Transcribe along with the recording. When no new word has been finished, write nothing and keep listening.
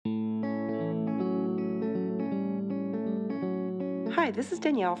Hi, this is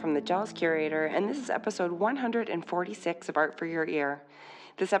Danielle from the JAWS Curator, and this is episode 146 of Art for Your Ear.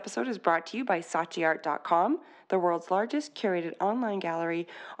 This episode is brought to you by SaatchiArt.com, the world's largest curated online gallery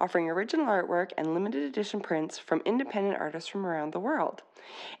offering original artwork and limited edition prints from independent artists from around the world.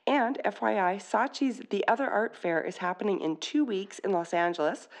 And FYI, Saatchi's The Other Art Fair is happening in 2 weeks in Los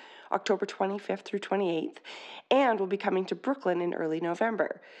Angeles, October 25th through 28th, and will be coming to Brooklyn in early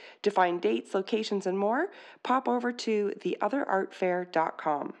November. To find dates, locations, and more, pop over to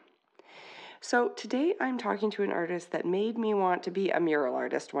theotherartfair.com. So today I'm talking to an artist that made me want to be a mural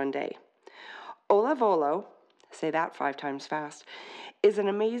artist one day. Ola Volo, say that 5 times fast, is an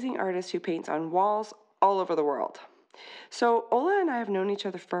amazing artist who paints on walls all over the world. So Ola and I have known each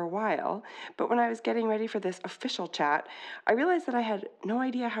other for a while, but when I was getting ready for this official chat, I realized that I had no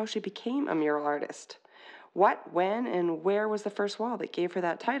idea how she became a mural artist. What, when, and where was the first wall that gave her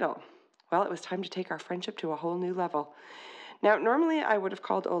that title? Well, it was time to take our friendship to a whole new level. Now, normally I would have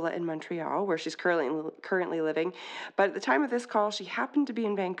called Ola in Montreal, where she's currently living, but at the time of this call, she happened to be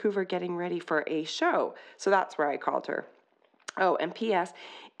in Vancouver getting ready for a show, so that's where I called her. Oh, and P.S.,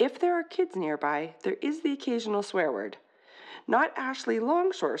 if there are kids nearby, there is the occasional swear word. Not Ashley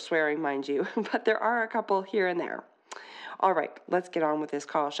Longshore swearing, mind you, but there are a couple here and there. All right, let's get on with this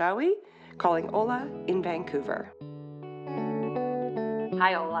call, shall we? Calling Ola in Vancouver.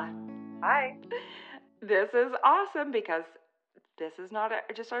 Hi, Ola. Hi. This is awesome because this is not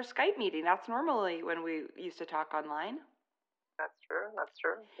just our Skype meeting. That's normally when we used to talk online. That's true.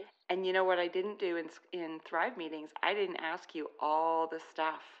 And you know what I didn't do in Thrive meetings? I didn't ask you all the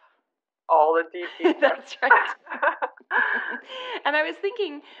stuff. All the deep That's right. And I was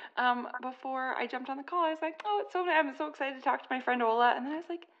thinking, before I jumped on the call, I was like, I'm so excited to talk to my friend Ola. And then I was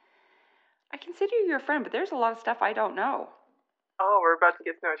like, I consider you a friend, but there's a lot of stuff I don't know. Oh, we're about to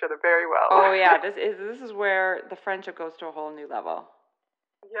get to know each other very well. Oh yeah, this is where the friendship goes to a whole new level.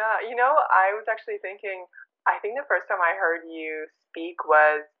 Yeah, I was actually thinking, I think the first time I heard you speak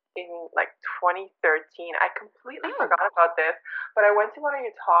was in like 2013. I completely forgot about this, but I went to one of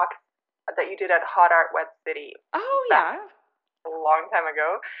your talks that you did at Hot Art Wet City. Oh yeah. A long time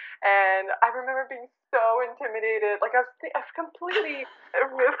ago, and I remember being so intimidated. Like I completely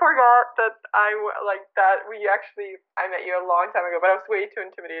forgot that I met you a long time ago, but I was way too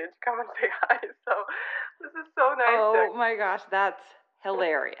intimidated to come and say hi. So this is so nice. Oh my gosh, that's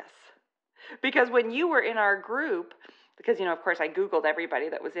hilarious. Because when you were in our group, because of course I Googled everybody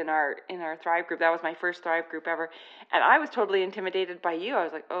that was in our Thrive group. That was my first Thrive group ever, and I was totally intimidated by you. I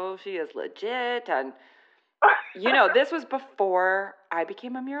was like, oh, she is legit, and this was before I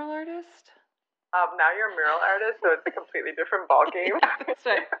became a mural artist. Now you're a mural artist, so it's a completely different ballgame. Yeah, that's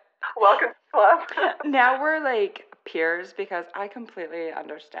right. Welcome to the club. Now we're like peers because I completely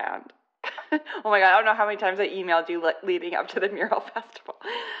understand. Oh my God, I don't know how many times I emailed you leading up to the mural festival.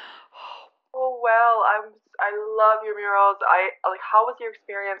 Oh well, I love your murals. How was your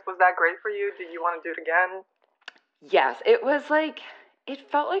experience? Was that great for you? Did you want to do it again? Yes, it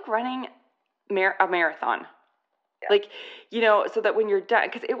felt like running a marathon. Yeah. Like, so that when you're done,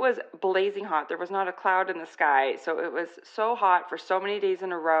 because it was blazing hot, there was not a cloud in the sky, so it was so hot for so many days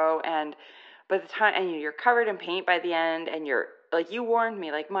in a row, and by the time, and you're covered in paint by the end, and you're, like, you warned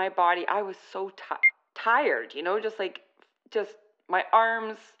me, like, my body, I was so tired, just my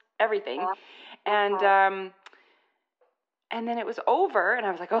arms, everything, and then it was over, and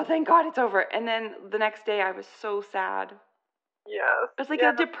I was like, oh, thank God it's over, and then the next day I was so sad. Yes. It was like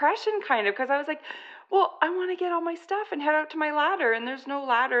a depression kind of, because I was like, well, I want to get all my stuff and head out to my ladder, and there's no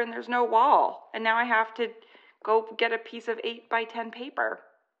ladder and there's no wall, and now I have to go get a piece of 8 by 10 paper.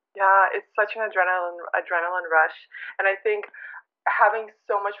 Yeah, it's such an adrenaline rush, and I think having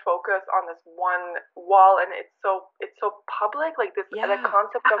so much focus on this one wall, and it's so public, like this the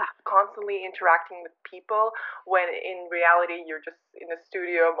concept of constantly interacting with people when in reality you're just in a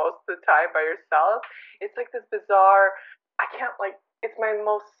studio most of the time by yourself. It's like this bizarre. It's my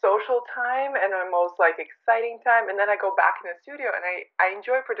most social time and my most exciting time, and then I go back in the studio and I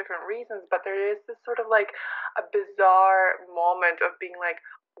enjoy it for different reasons, but there is this sort of a bizarre moment of being like,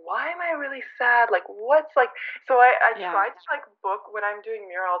 why am I really sad? So I try to book when I'm doing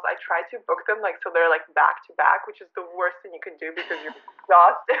murals. I try to book them so they're back to back, which is the worst thing you can do because you're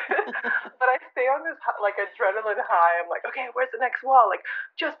exhausted. But I stay on this adrenaline high. I'm like, okay, where's the next wall?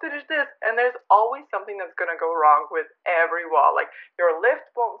 Just finish this. And there's always something that's gonna go wrong with every wall. Your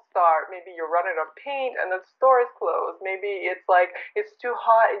lift won't start. Maybe you're running out of paint and the store is closed. Maybe it's it's too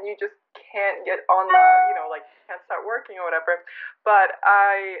hot and you just can't get on the can't start working or whatever. But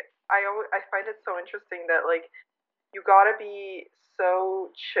I find it so interesting that you gotta be so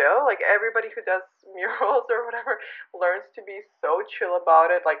chill. Like everybody who does murals or whatever learns to be so chill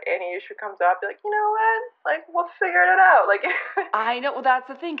about it. Like any issue comes up, be like, you know what? Like we'll figure it out. Like I know. Well, that's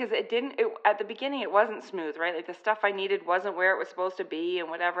the thing, because at the beginning it wasn't smooth, right? Like the stuff I needed wasn't where it was supposed to be and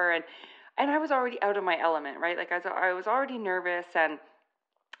whatever, and I was already out of my element, right? Like I was already nervous, and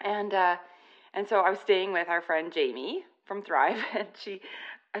and so I was staying with our friend Jamie from Thrive, and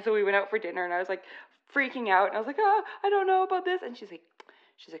so we went out for dinner, and I was like freaking out, and I was like, oh, I don't know about this, and she's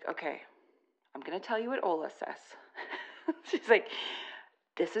like, okay, I'm gonna tell you what Ola says. She's like,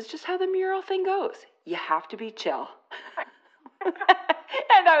 this is just how the mural thing goes. You have to be chill.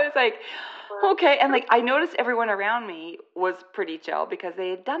 And I was like, okay. And like, I noticed everyone around me was pretty chill because they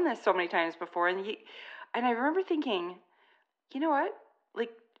had done this so many times before. And I remember thinking, you know what?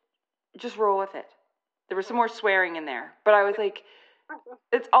 Like, just roll with it. There was some more swearing in there, but I was like,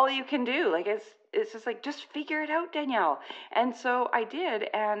 it's all you can do. Like, it's just like, just figure it out, Danielle. And so I did.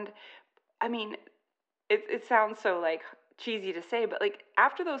 And I mean, it sounds so like cheesy to say, but like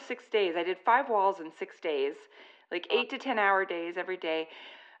after those 6 days, I did 5 walls in 6 days, like 8 to 10 hour days every day.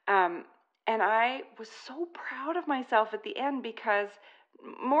 And I was so proud of myself at the end, because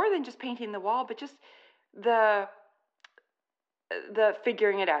more than just painting the wall, but just the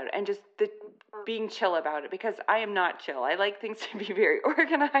figuring it out and just the being chill about it, because I am not chill. I like things to be very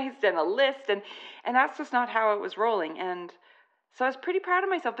organized and a list, and that's just not how it was rolling. And so I was pretty proud of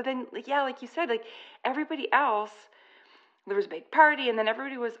myself. But then, like, yeah, like you said, like everybody else, there was a big party, and then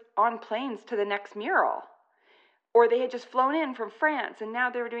everybody was on planes to the next mural. Or they had just flown in from France, and now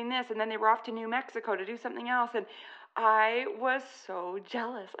they were doing this, and then they were off to New Mexico to do something else. And I was so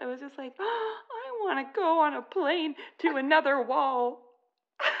jealous. I was just like, oh, I want to go on a plane to another wall.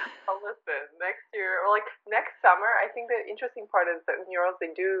 Oh, listen, next year, or like next summer, I think the interesting part is that murals they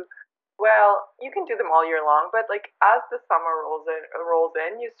do, well, you can do them all year long, but like as the summer rolls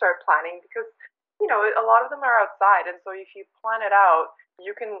in, you start planning because a lot of them are outside, and so if you plan it out,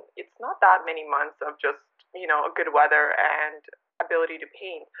 you can. It's not that many months of just a good weather and ability to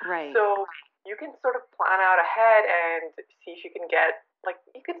paint. Right. So you can sort of plan out ahead and see if you can get. Like,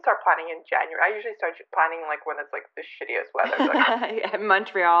 you can start planning in January. I usually start planning, like, when it's, like, the shittiest weather. Like,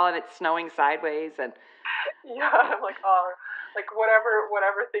 Montreal, and it's snowing sideways, and... Yeah, I'm like, oh, like, whatever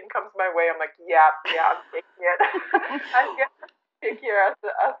thing comes my way, I'm like, yeah, I'm taking it. I get pickier as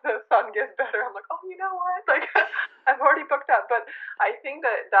the sun gets better. I'm like, oh, you know what? Like, I've already booked up. But I think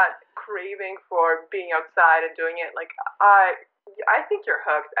that craving for being outside and doing it, like, I think you're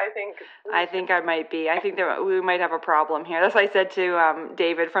hooked. I think I might be. I think that we might have a problem here. That's what I said to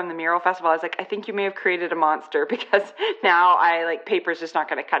David from the Mural Festival. I was like, I think you may have created a monster, because now paper's just not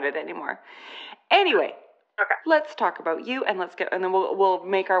going to cut it anymore. Anyway, okay. Let's talk about you, and then we'll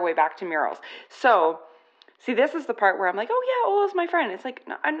make our way back to murals. So, see, this is the part where I'm like, oh yeah, Ola's my friend. It's like,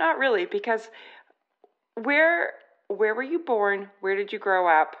 no, I'm not really, because where were you born? Where did you grow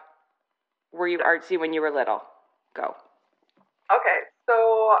up? Were you artsy when you were little? Go. Okay,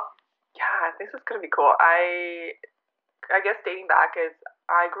 so yeah, this is gonna be cool. I guess dating back is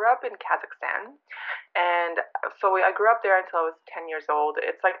I grew up in Kazakhstan, and so I grew up there until I was 10 years old.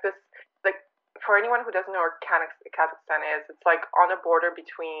 It's like this, like for anyone who doesn't know where Kazakhstan is, it's like on a border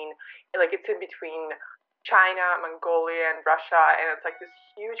between, like it's in between China, Mongolia, and Russia, and it's like this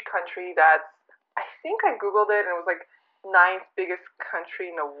huge country that's, I think I googled it, and it was like 9th biggest country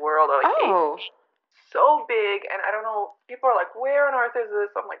in the world, or like 8th. So big, and I don't know, people are like, where on earth is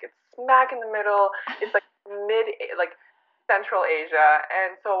this? I'm like, it's smack in the middle. It's like Central Asia.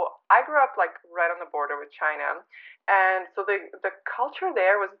 And so I grew up like right on the border with China. And so the culture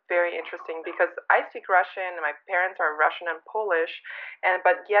there was very interesting, because I speak Russian and my parents are Russian and Polish,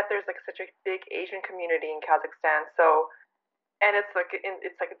 but yet there's like such a big Asian community in Kazakhstan. So, and it's like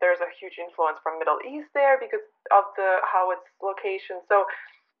there's a huge influence from Middle East there because of how it's location. So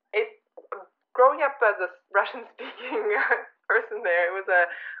it growing up as a Russian-speaking person there, it was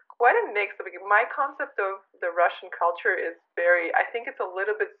quite a mix. My concept of the Russian culture is I think it's a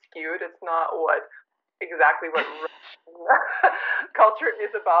little bit skewed. It's not exactly what Russian culture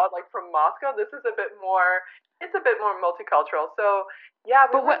is about. Like from Moscow, this is it's a bit more multicultural. So yeah.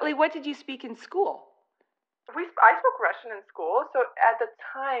 But what did you speak in school? I spoke Russian in school. So at the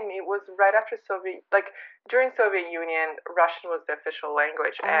time, it was right after during Soviet Union, Russian was the official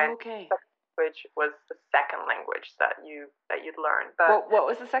language. Oh, okay. Which was the second language that you'd learn. But what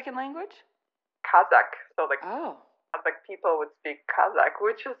was the second language? Kazakh. So Kazakh people would speak Kazakh,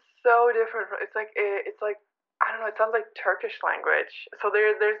 which is so different. It's like I don't know. It sounds like Turkish language. So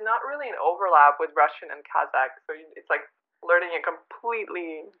there's not really an overlap with Russian and Kazakh. So it's like learning a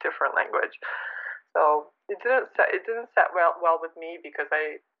completely different language. So it didn't set well with me because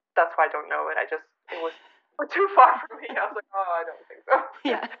that's why I don't know it. It was too far for me. I was like, oh, I don't think so.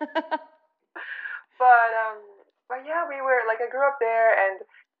 Yeah. But yeah, we were like I grew up there, and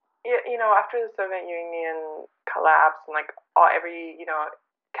after the Soviet Union collapsed and like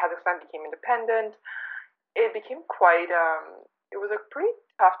Kazakhstan became independent, it became quite it was a pretty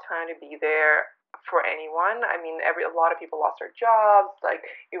tough time to be there for anyone. I mean, a lot of people lost their jobs. Like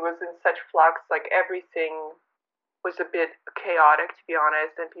it was in such flux. Like everything was a bit chaotic, to be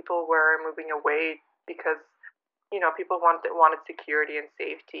honest, and people were moving away because people wanted security and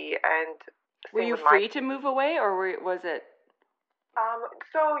safety. And were you free to move away, or was it?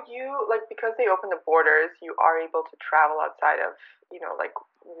 So because they opened the borders, you are able to travel outside of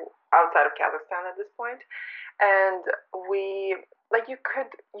outside of Kazakhstan at this point, and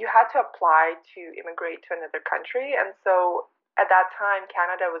you had to apply to immigrate to another country, and so at that time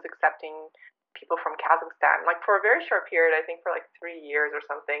Canada was accepting people from Kazakhstan, like for a very short period, I think for like 3 years or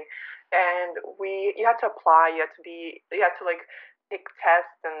something, and you had to apply, you had to like take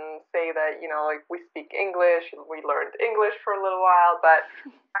tests and say that like we speak English and we learned English for a little while, but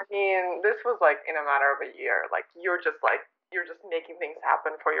I mean this was like in a matter of a year. Like you're just making things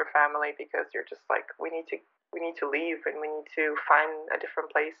happen for your family because you're just like we need to leave and we need to find a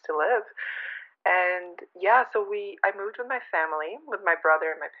different place to live. And yeah, so I moved with my family, with my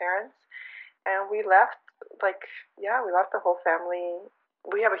brother and my parents, and we left we left the whole family.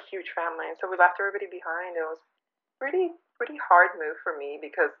 We have a huge family, and so we left everybody behind. It was pretty hard move for me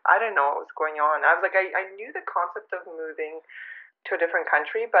because I didn't know what was going on. I was like I knew the concept of moving to a different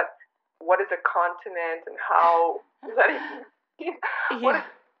country, but what is a continent and how does that even mean? What is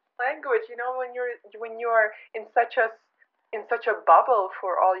language? When you're in such a bubble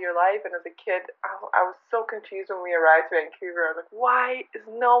for all your life, and as a kid, I was so confused when we arrived to Vancouver. I was like, why is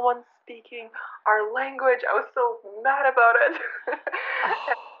no one speaking our language? I was so mad about it.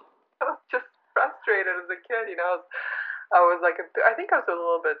 I was just frustrated as a kid. I was like, I think I was a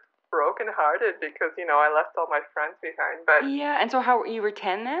little bit brokenhearted because I left all my friends behind. But yeah, and so how you were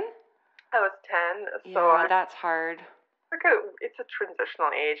 10 then? I was 10, so yeah, that's hard. It's a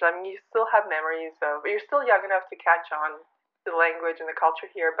transitional age. I mean, you still have memories you're still young enough to catch on the language and the culture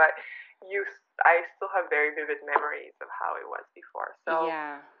here, but I still have very vivid memories of how it was before. So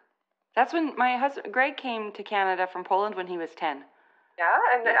yeah, that's when my husband Greg came to Canada from Poland when he was 10. Yeah,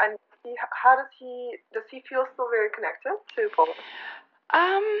 and how does he feel still very connected to Poland?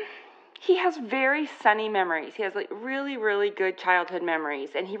 He has very sunny memories. He has like really, really good childhood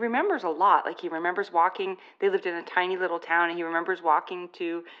memories, and he remembers a lot. Like he remembers walking. They lived in a tiny little town, and he remembers walking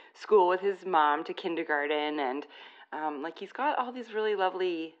to school with his mom to kindergarten, and like he's got all these really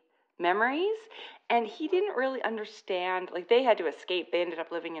lovely memories. And he didn't really understand. Like they had to escape. They ended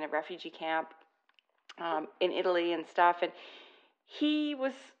up living in a refugee camp in Italy and stuff, and he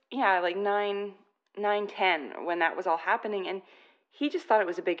was like 10 when that was all happening, and he just thought it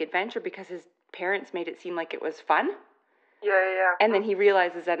was a big adventure because his parents made it seem like it was fun. Yeah. And then he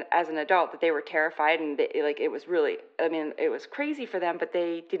realizes that as an adult that they were terrified, and it was really, I mean, it was crazy for them, but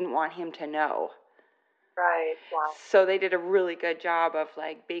they didn't want him to know. Right. Wow. So they did a really good job of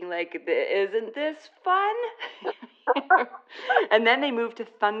like being like, isn't this fun? And then they moved to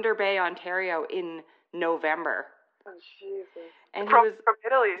Thunder Bay, Ontario in November. Oh, Jesus. And from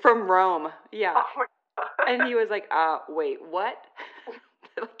Italy. From Rome, yeah. Oh my God. And he was like, wait, what?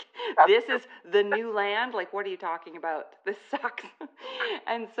 Like, this is the new land? Like, what are you talking about? This sucks.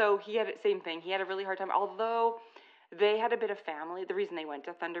 And so he had the same thing. He had a really hard time, although they had a bit of family. The reason they went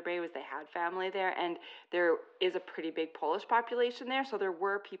to Thunder Bay was they had family there, and there is a pretty big Polish population there, so there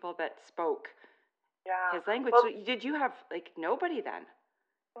were people that spoke his language. Well, so did you have, like, nobody then?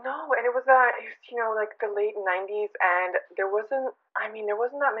 No, and it was like the late 90s, and there wasn't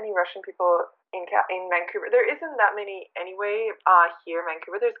that many Russian people in Vancouver. There isn't that many anyway here in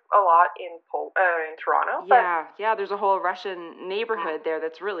Vancouver. There's a lot in Toronto. Yeah, there's a whole Russian neighborhood there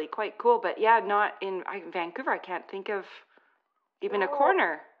that's really quite cool, but not in Vancouver. I can't think of even a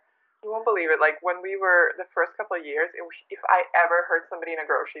corner. You won't believe it. Like when we were the first couple of years, if I ever heard somebody in a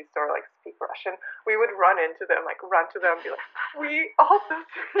grocery store like speak Russian, we would run to them, and be like, "We also."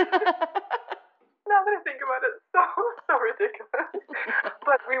 Now that I think about it, so ridiculous.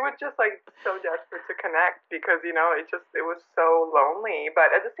 But we would just like so desperate to connect because it was so lonely.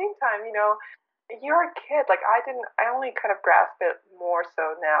 But at the same time, you're a kid. Like I only kind of grasp it more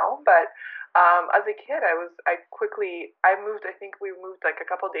so now, but. As a kid, I moved. I think we moved like a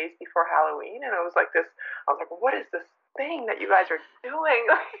couple days before Halloween, and it was like this. I was like, "What is this thing that you guys are doing?"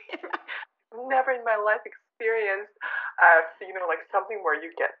 Never in my life experienced, like something where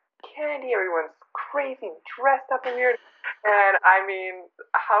you get candy. Everyone's crazy, dressed up and weird. And I mean,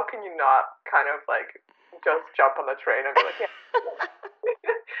 how can you not kind of like just jump on the train and be like, yeah,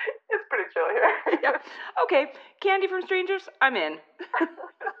 it's pretty chill here. Yeah. Okay, candy from strangers, I'm in.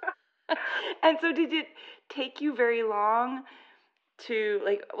 And so did it take you very long to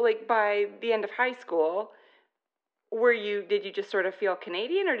like by the end of high school, did you just sort of feel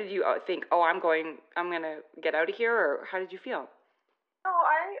Canadian, or did you think, oh, I'm gonna get out of here, or how did you feel? No,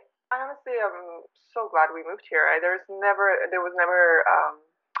 I honestly am so glad we moved here. There was never,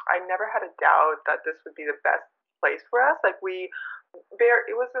 I never had a doubt that this would be the best place for us. Like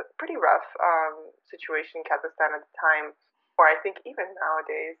it was a pretty rough situation in Kazakhstan at the time, or I think even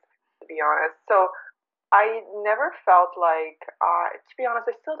nowadays, to be honest. So I never felt like, to be honest,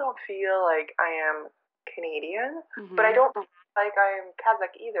 I still don't feel like I am Canadian, but I Mm-hmm. don't feel like I am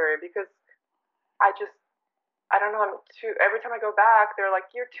Kazakh either because I just I don't know. Every time I go back, they're like,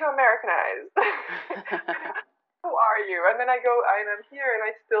 "You're too Americanized." Who are you? And then and I'm here, and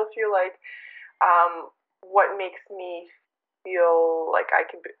I still feel like what makes me feel like I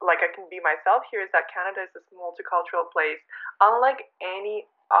can be myself here is that Canada is this multicultural place, unlike any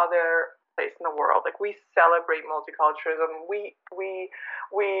other place in the world. Like we celebrate multiculturalism. We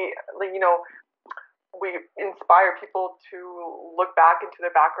like, we inspire people to look back into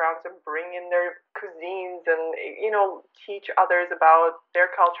their backgrounds and bring in their cuisines and teach others about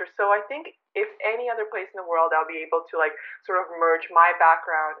their culture. So I think if any other place in the world I'll be able to like sort of merge my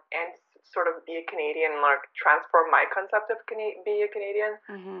background and sort of be a Canadian, like transform my concept of be a Canadian,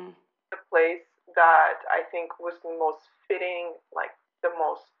 Mm-hmm. the place that I think was the most fitting, like the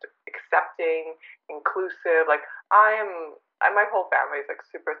most accepting, inclusive. Like my whole family is like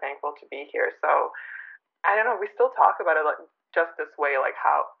super thankful to be here. So I don't know. We still talk about it like just this way, like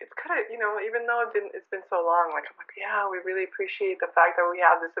how it's kind of even though it's been so long, like I'm like, yeah, we really appreciate the fact that we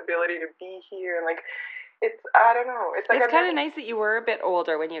have this ability to be here, and like it's I don't know. It's like It's I've kind of never. nice that you were a bit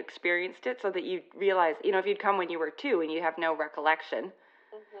older when you experienced it, so that you realize, if you'd come when you were 2 and you have no recollection,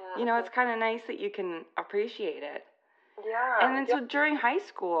 it's Mhm. kind of nice that you can appreciate it. And Yeah, then yeah. so during high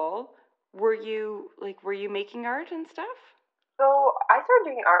school, were you making art and stuff? So I started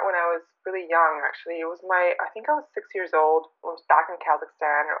doing art when I was really young. Actually, I think I was 6 years old. I was back in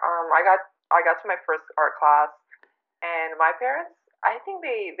Kazakhstan. I got to my first art class, and my parents, I think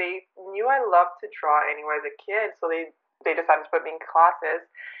they knew I loved to draw anyway as a kid, so they decided to put me in classes,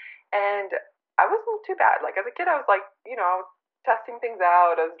 and I wasn't too bad. Like as a kid, I was like, I was testing things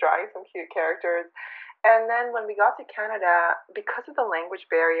out. I was drawing some cute characters, and then when we got to Canada, because of the language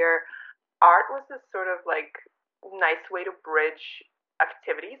barrier, art was this sort of like nice way to bridge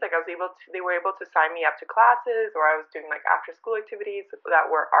activities. Like they were able to sign me up to classes, or I was doing like after school activities that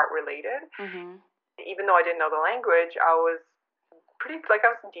were art related. Mm-hmm. Even though I didn't know the language, I was I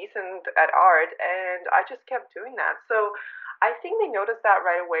was decent at art, and I just kept doing that. So I think they noticed that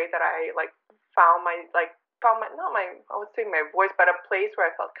right away that I like found my not my I would say my voice, but a place where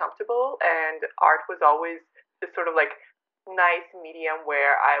I felt comfortable, and art was always this sort of like nice medium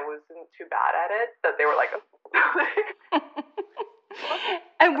where I wasn't too bad at it. That they were like,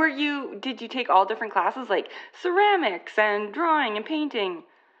 And did you take all different classes like ceramics and drawing and painting?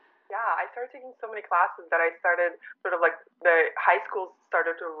 yeah, I started taking so many classes that I started sort of like the high schools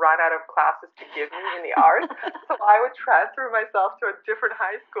started to run out of classes to give me in the arts. So I would transfer myself to a different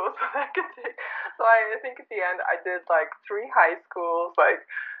high school so I could take. So I think at the end I did like three high schools, like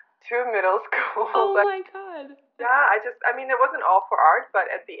two middle schools. Oh my God. Yeah, I mean, it wasn't all for art, but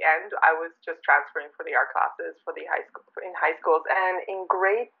at the end, I was just transferring for the art classes for the high school, in high schools. And in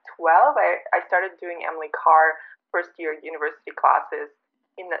grade 12, I started doing Emily Carr first year university classes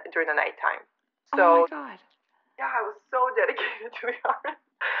during the nighttime. Oh my So, God. yeah, I was so dedicated to the art.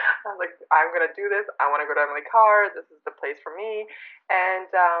 I was like, I'm gonna do this. I want to go to Emily Carr. This is the place for me. And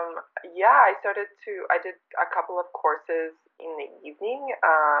yeah, I did a couple of courses in the evening,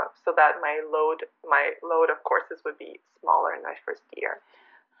 so that my load of courses would be smaller in my first year.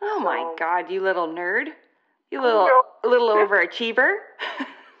 Oh my So God, you little nerd. You I know little overachiever.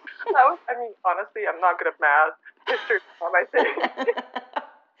 I mean, honestly, I'm not good at math. History is not my thing.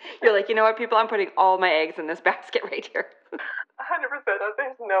 You're like, you know what, people, I'm putting all my eggs in this basket right here. 100%.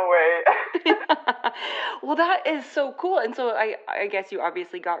 There's no way. Well, that is so cool. And so I guess you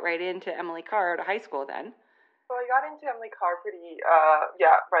obviously got right into Emily Carr out of high school then. So I got into Emily Carr pretty,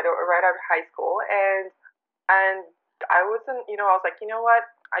 yeah, right out of high school, and I wasn't, I was like, you know what?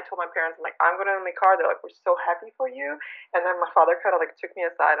 I told my parents, I'm like, I'm going to Emily Carr. They're like, we're so happy for you. And then my father kind of like took me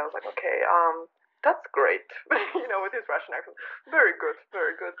aside. I was like, okay, that's great, with his Russian accent. Very good,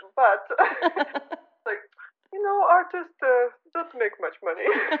 very good. But like, artists don't make much money.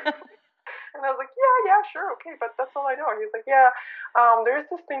 And I was like, yeah, sure, okay, but that's all I know. And he's like, yeah, there's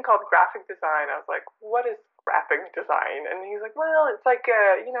this thing called graphic design. I was like, what is graphic design? And he's like, well, it's like,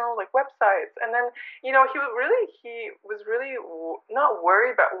 like websites. And then, he was really not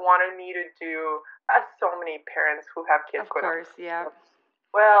worried, but wanted me to do, as so many parents who have kids Of going, course, yeah.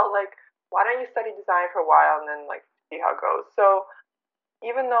 well, like, why don't you study design for a while and then like see how it goes? So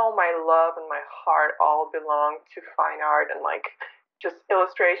even though my love and my heart all belong to fine art and like just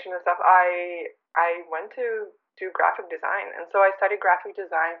illustration and stuff, I went to do graphic design, and so I studied graphic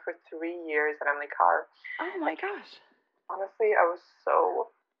design for 3 years at Emily Carr. Oh my gosh! Honestly, I was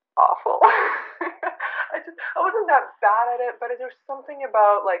so awful. I wasn't that bad at it, but there's something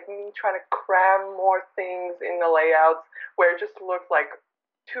about like me trying to cram more things in the layouts where it just looked like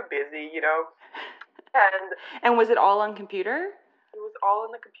too busy. And was it all on computer? It was all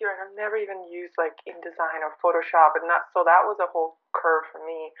in the computer, and I've never even used like InDesign or Photoshop, and that was a whole curve for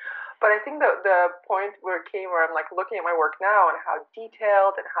me. But I think the point where it came where I'm like looking at my work now and how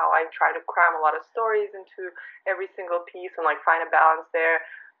detailed and how I try to cram a lot of stories into every single piece and like find a balance there.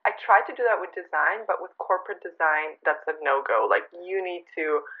 I tried to do that with design, but with corporate design, that's a no-go. Like you need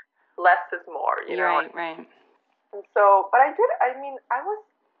to less is more, you know. Right. And so, but I did. I mean, I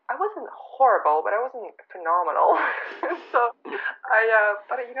wasn't horrible, but I wasn't phenomenal. So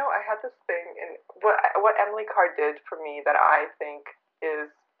but I had this thing, and what Emily Carr did for me that I think is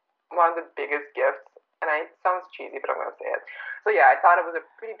one of the biggest gifts, and it sounds cheesy, but I'm going to say it. So yeah, I thought it was a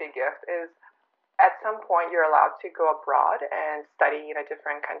pretty big gift. Is at some point you're allowed to go abroad and study in a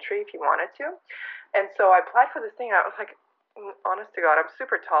different country if you wanted to, and so I applied for this thing. I was like, honest to God, I'm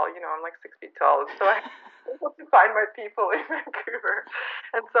super tall. I'm like 6 feet tall, and so I was able to find my people in Vancouver.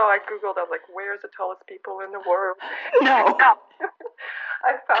 And so I googled. I was like, "Where's the tallest people in the world?" No.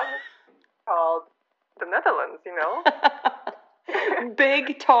 I found this called the Netherlands.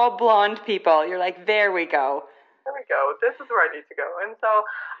 Big, tall, blonde people. You're like, there we go. There we go. This is where I need to go. And so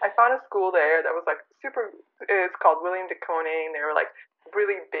I found a school there that was like super. It's called William de Koning. They were like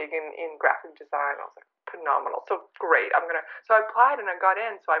really big in graphic design. I was like, phenomenal. So great. So I applied and I got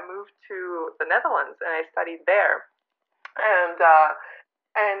in. So I moved to the Netherlands and I studied there. And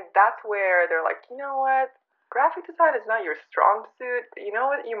that's where they're like, you know what? Graphic design is not your strong suit. You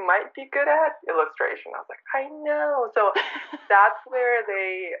know what you might be good at? Illustration. I was like, I know. So that's where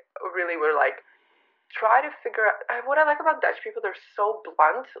they really were like, try to figure out. What I like about Dutch people, they're so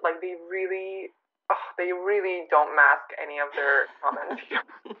blunt. Like they really don't mask any of their comments.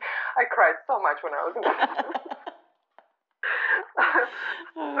 I cried so much when I was in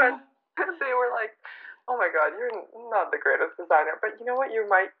but they were like, oh my God, you're not the greatest designer, but you know what? They're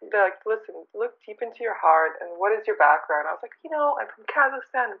like, listen, look deep into your heart, and what is your background? I was like, I'm from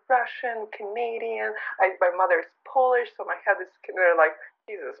Kazakhstan, Russian, Canadian. My mother's Polish, so my head is. They're like,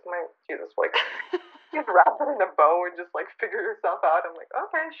 Jesus, like, you wrap it in a bow and just like figure yourself out. I'm like,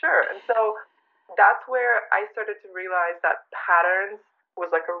 okay, sure. And so that's where I started to realize that patterns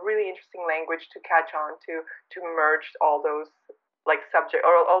was like a really interesting language to catch on to merge all those like subject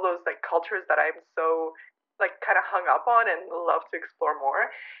or all those like cultures that I'm so like kind of hung up on and love to explore more.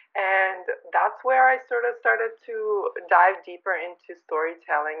 And that's where I sort of started to dive deeper into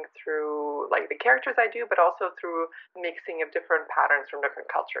storytelling through like the characters I do, but also through mixing of different patterns from different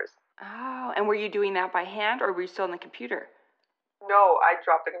cultures. Oh, and were you doing that by hand or were you still on the computer? No, I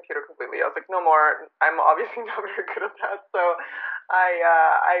dropped the computer completely. I was like, no more. I'm obviously not very good at that. So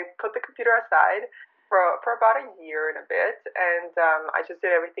I put the computer aside for about a year and a bit, and I just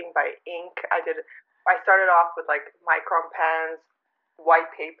did everything by ink. I started off with like micron pens, white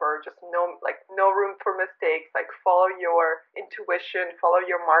paper, just no room for mistakes. Like follow your intuition, follow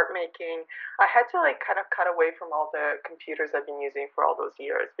your mark making. I had to like kind of cut away from all the computers I've been using for all those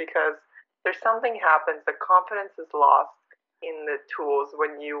years because there's something happens. The confidence is lost in the tools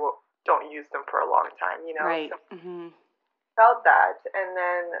when you don't use them for a long time. Right. So, felt that, and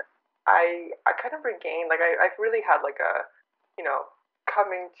then I kind of regained like I've really had like a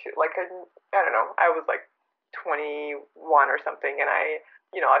coming to like I don't know, I was like 21 or something, and I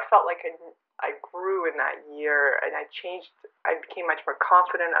felt like I grew in that year, and I became much more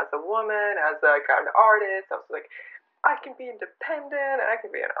confident as a woman, as like an artist. I was like, I can be independent and I can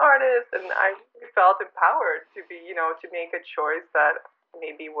be an artist, and I felt empowered to be to make a choice that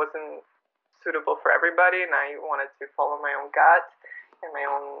maybe wasn't suitable for everybody, and I wanted to follow my own gut and my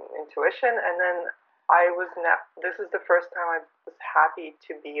own intuition. And then this is the first time I was happy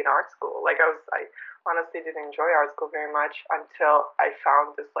to be in art school. Like I honestly didn't enjoy art school very much until I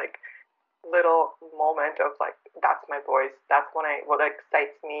found this like little moment of like, that's my voice. That's what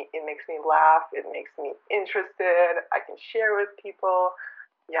excites me. It makes me laugh. It makes me interested. I can share with people.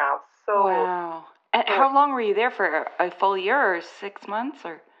 Yeah, so Wow. And how long were you there for? A full year or 6 months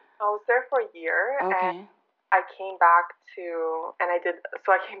or? I was there for a year, and Okay. I came back to, and I did,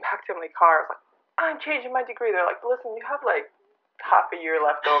 so I came back to my car. I was like, I'm changing my degree. They're like, listen, you have like half a year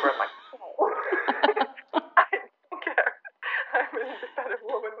left over. I'm like, no. I don't care. I'm an independent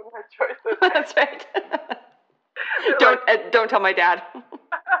woman with my choices. That's right. Don't tell my dad.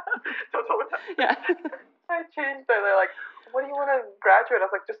 Don't tell my dad. Yeah. I changed it. They're like, what do you want to graduate? I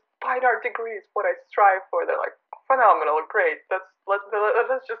was like, just fine art degree is what I strive for. They're like, phenomenal, great.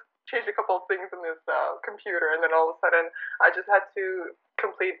 Let's just change a couple of things in this computer. And then all of a sudden, I just had to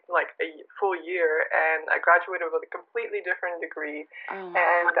complete like a full year, and I graduated with a completely different degree. Oh.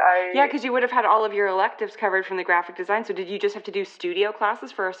 And Yeah, because you would have had all of your electives covered from the graphic design. So did you just have to do studio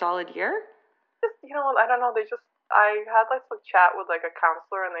classes for a solid year? just, I don't know. I had like some chat with like a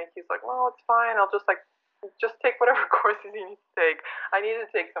counselor, and then he's like, well, it's fine. I'll just take whatever courses you need to take. I needed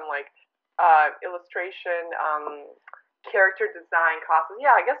to take some like illustration, character design classes.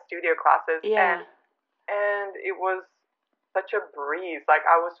 Yeah, I guess studio classes. Yeah. And it was such a breeze. Like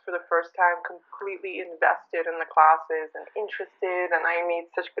I was for the first time completely invested in the classes and interested, and I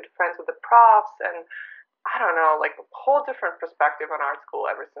made such good friends with the profs, and I don't know, like a whole different perspective on art school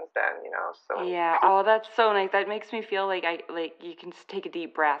ever since then. So Yeah. Oh, that's so nice. That makes me feel like you can take a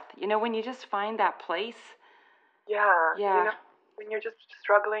deep breath. When you just find that place. yeah, Yeah. when you're just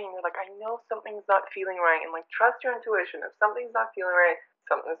struggling, you're like, I know something's not feeling right, and like trust your intuition. If something's not feeling right,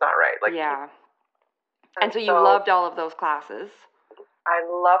 something's not right. Like Yeah. and And so you loved all of those classes. I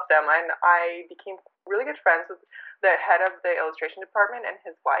loved them, and I became really good friends with the head of the illustration department and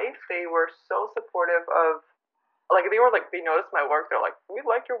his wife. They were so supportive of, like, they noticed my work. They're like, we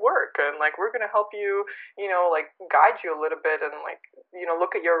like your work, and like we're gonna help you, like guide you a little bit, and like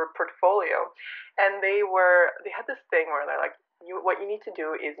look at your portfolio. And they had this thing where they're like, what you need to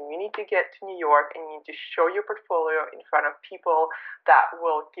do is you need to get to New York, and you need to show your portfolio in front of people that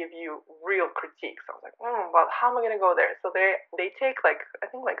will give you real critiques. I was like, well, how am I gonna go there? So they take like, I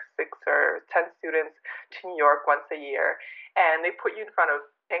think like 6 or 10 students to New York once a year, and they put you in front of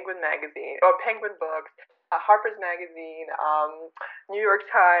Penguin magazine or Penguin books, Harper's Magazine, New York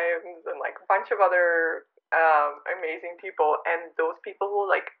Times, and like a bunch of other amazing people, and those people will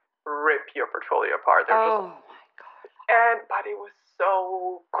like rip your portfolio apart. They're just, Oh my God. but it was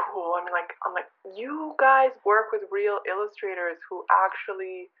so cool. I mean, like, I'm like, you guys work with real illustrators who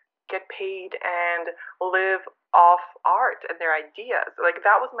actually get paid and live off art and their ideas. Like,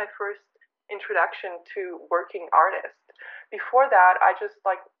 that was my first introduction to working artist. Before that, I just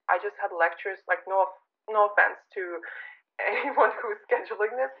had lectures. Like, no offense to anyone who's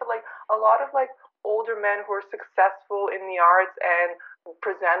scheduling this, but like a lot of like older men who are successful in the arts and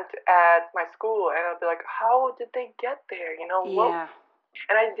present at my school, and I'll be like, how did they get there? What? Yeah.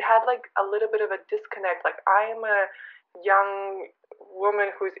 And I had like a little bit of a disconnect. Like, I am a young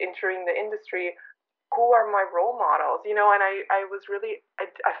woman who's entering the industry. Who are my role models? And I was really,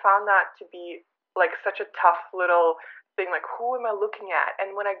 I found that to be like such a tough little thing. Like, who am I looking at?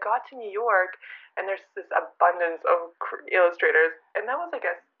 And when I got to New York, and there's this abundance of illustrators, and that was, I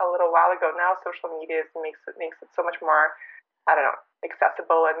guess, a little while ago. Now social media makes it so much more, I don't know,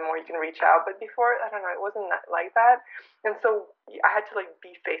 accessible, and more you can reach out. But before, I don't know, it wasn't like that. And so I had to like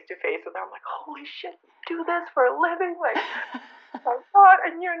be face to face with them. I'm like, holy shit, you do this for a living? Like, oh God,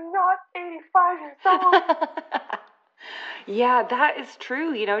 and you're not 85 years old. Yeah, that is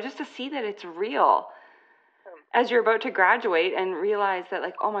true. Just to see that it's real as you're about to graduate and realize that,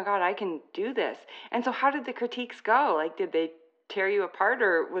 like, oh my God, I can do this. And so how did the critiques go? Like, did they tear you apart,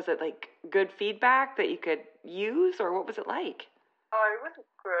 or was it like good feedback that you could use, or what was it like? Oh, it was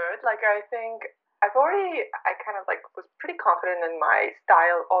good. Like, I think I kind of like was pretty confident in my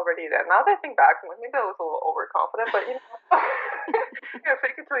style already then. Now that I think back, I'm like, maybe I was a little overconfident, but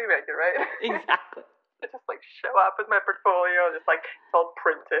fake it till you make it, right? Exactly. I just like show up with my portfolio, just like it's all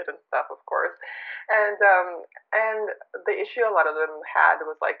printed and stuff, of course. And the issue a lot of them had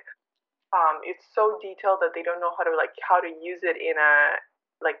was like, it's so detailed that they don't know how to use it in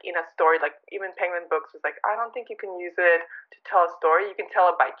a story. Like, even Penguin Books was like, I don't think you can use it to tell a story. You can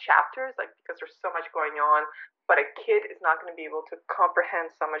tell it by chapters, like, because there's so much going on, but a kid is not going to be able to comprehend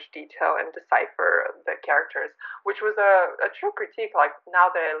so much detail and decipher the characters, which was a true critique. Like,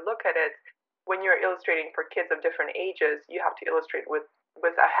 now that I look at it, when you're illustrating for kids of different ages, you have to illustrate with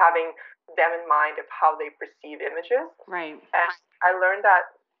having them in mind of how they perceive images. Right. And I learned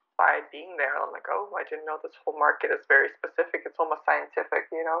that by being there. I'm like, oh, I didn't know this whole market is very specific. It's almost scientific,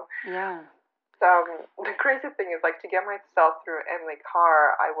 you know? Yeah. The crazy thing is, like, to get myself through Emily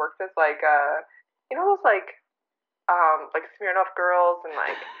Carr, I worked as, like, you know, those, like Smirnoff girls and,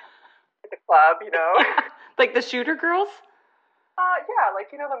 like, the club, you know? Like the shooter girls? Yeah,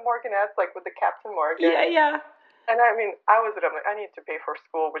 like, you know, the Morganettes, like, with the Captain Morgan. Yeah, yeah. And I mean, I was at, I'm like, I need to pay for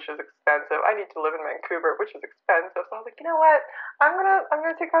school, which is expensive. I need to live in Vancouver, which is expensive. So I was like, you know what? I'm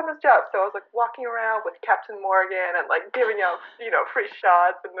gonna take on this job. So I was like walking around with Captain Morgan and like giving out, you know, free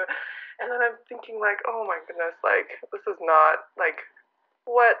shots and then I'm thinking like, oh my goodness, like this is not like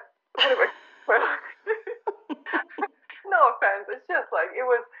what am I no offense. It's just like it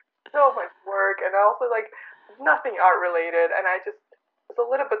was so much work and also like nothing art related and I just was a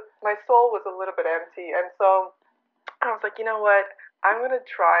little bit my soul was a little bit empty and so I was like, you know what? I'm gonna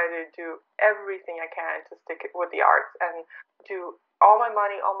try to do everything I can to stick it with the arts and do all my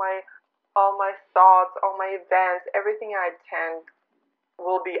money, all my thoughts, all my events, everything I attend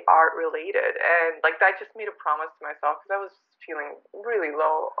will be art related. And like I just made a promise to myself because I was feeling really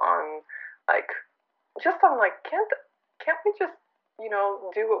low on like just on like can't we just you know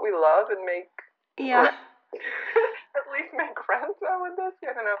do what we love and make Yeah. at least make friends with this?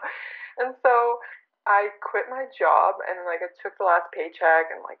 I don't know. And so I quit my job and like I took the last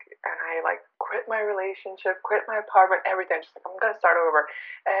paycheck and I like quit my relationship, quit my apartment, everything. Just like I'm gonna start over.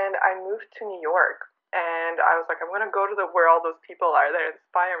 And I moved to New York and I was like I'm gonna go to the where all those people are that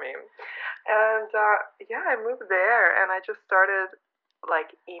inspire me. And yeah, I moved there and I just started like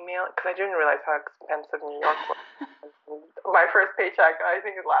email because I didn't realize how expensive New York was. My first paycheck, I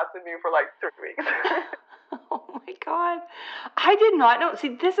think it lasted me for like 3 weeks. Oh my God. I did not know.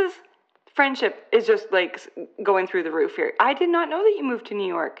 See, this is friendship is just like going through the roof here. I did not know that you moved to New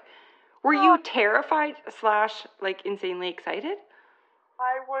York. Were you terrified / like insanely excited?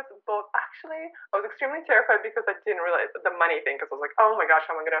 I was both. Actually, I was extremely terrified because I didn't realize the money thing because I was like, oh my gosh,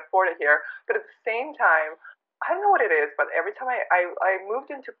 how am I going to afford it here? But at the same time, I don't know what it is, but every time I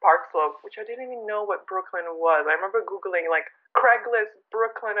moved into Park Slope, which I didn't even know what Brooklyn was. I remember Googling like Craigslist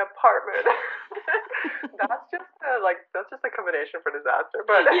Brooklyn apartment. That's just a combination for disaster.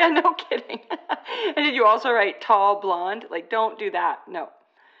 But yeah, no kidding. And did you also write tall blonde? Like, don't do that. No.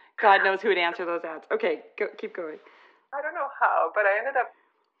 God knows who would answer those ads. Okay, keep going. I don't know how, but I ended up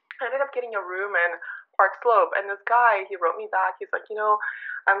getting a room in Park Slope, and this guy he wrote me back. He's like, you know,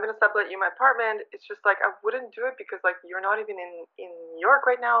 I'm gonna sublet you my apartment. It's just like I wouldn't do it because like you're not even in New York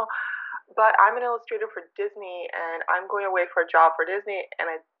right now, but I'm an illustrator for Disney, and I'm going away for a job for Disney, and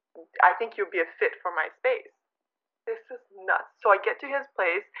I think you'd be a fit for my space. This is nuts. So I get to his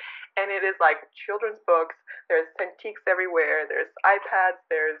place, and it is like children's books. There's antiques everywhere. There's iPads.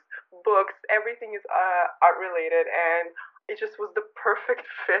 There's books. Everything is art related, and it just was the perfect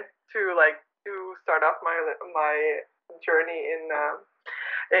fit to start off my journey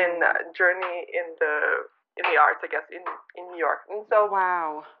journey in the arts, I guess, in New York. And so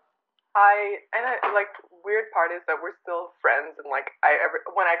wow. Like weird part is that we're still friends and like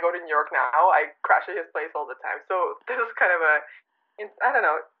when I go to New York now I crash at his place all the time, so this is kind of I don't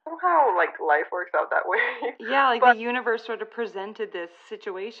know, somehow like life works out that way. Yeah, like the universe sort of presented this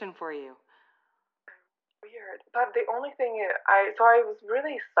situation for you. Weird, but the only thing is, I was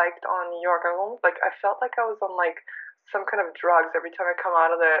really psyched on New York. I almost like I felt like I was on like some kind of drugs every time I come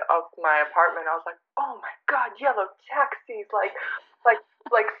out of my apartment. I was like, oh my god, yellow taxis, like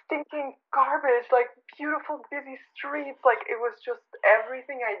stinking garbage, like beautiful busy streets. Like it was just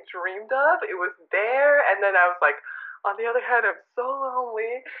everything I dreamed of. It was there, and then I was like, on the other hand, I'm so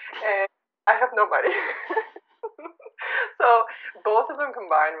lonely, and I have no money. So both of them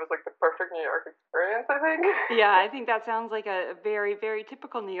combined was like the perfect New York experience, I think. Yeah, I think that sounds like a very, very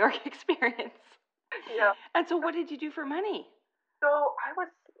typical New York experience. Yeah. And so what did you do for money? So I was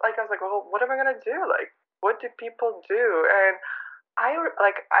like, well, what am I gonna do? Like, what do people do? And I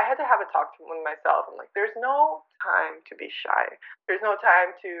had to have a talk with myself. I'm like, there's no time to be shy. There's no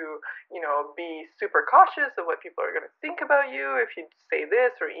time to, be super cautious of what people are gonna think about you if you say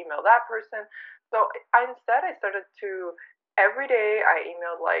this or email that person. So instead I started to every day I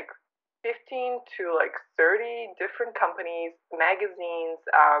emailed like 15 to like 30 different companies, magazines,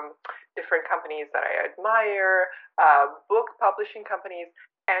 different companies that I admire, book publishing companies,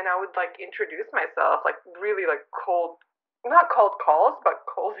 and I would like introduce myself, like really like not cold calls, but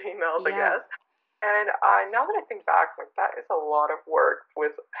cold emails, I guess. And now that I think back, like that is a lot of work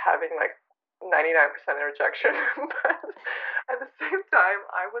with having like 99% rejection. But at the same time,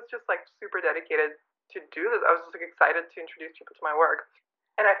 I was just like super dedicated to do this. I was just like excited to introduce people to my work.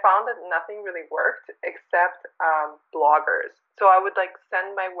 and I found that nothing really worked except bloggers. So I would like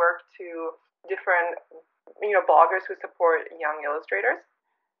send my work to different, bloggers who support young illustrators,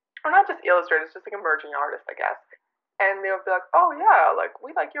 or not just illustrators, just like emerging artists, I guess. And they'll be like, "Oh yeah, like we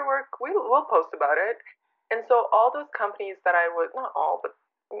like your work, we'll post about it." And so all those companies that I was, not all, but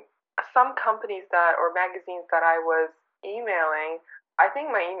some companies that, or magazines that I was emailing, I think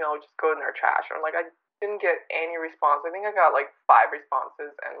my email would just go in their trash, or like I didn't get any response. I think I got like 5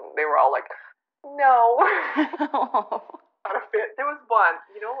 responses, and they were all like, "No." Not a fit. There was one,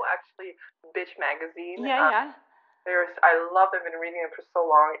 actually, Bitch Magazine. Yeah, yeah. I love them, been reading them for so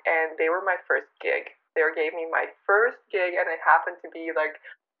long, and they were my first gig. They gave me my first gig, and it happened to be like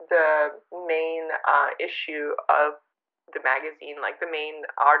the main issue of the magazine, like the main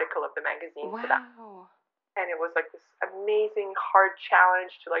article of the magazine. Wow. For that. And it was like this amazing hard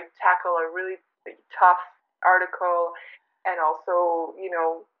challenge to like tackle a really tough article, and also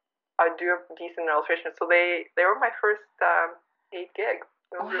do a decent illustration. So they were my first paid gig.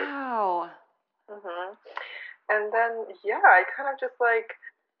 Wow. And then I kind of just like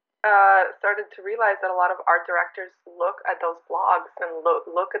started to realize that a lot of art directors look at those blogs and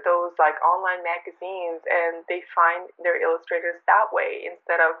look at those like online magazines, and they find their illustrators that way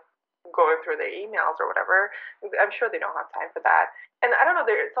instead of going through their emails or whatever. I'm sure they don't have time for that. And I don't know,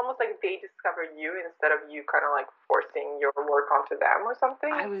 it's almost like they discover you instead of you kind of like forcing your work onto them or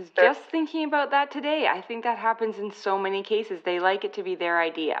something. I was just thinking about that today. I think that happens in so many cases. They like it to be their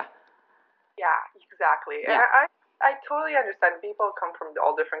idea. Yeah, exactly. Yeah. And I totally understand. People come from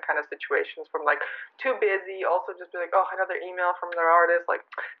all different kind of situations, from like too busy, also just be like, oh, another email from their artist, like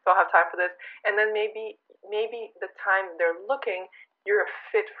don't have time for this. And then maybe the time they're looking, you're a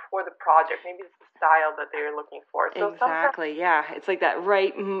fit for the project. Maybe it's the style that they're looking for. So exactly, yeah. It's like that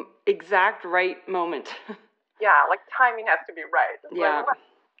exact right moment. Yeah, like timing has to be right. Yeah. Like,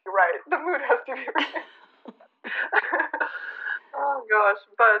 right. The mood has to be right. Oh gosh,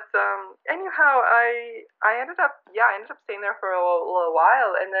 but anyhow, I ended up staying there for a little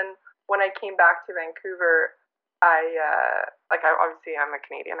while, and then when I came back to Vancouver, I obviously I'm a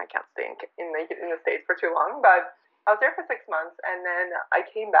Canadian, I can't stay in the States for too long, but I was there for 6 months, and then I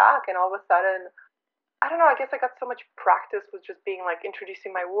came back, and all of a sudden, I don't know, I guess I got so much practice with just being like introducing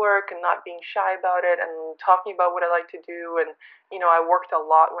my work and not being shy about it and talking about what I like to do. And, I worked a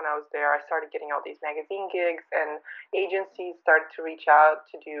lot when I was there. I started getting all these magazine gigs, and agencies started to reach out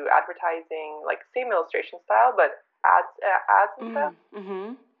to do advertising, like same illustration style, but ads and stuff.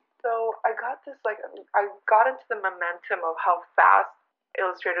 So I got this, like, I got into the momentum of how fast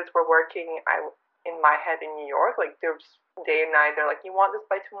illustrators were working. In my head in New York, like they're just day and night. They're like, you want this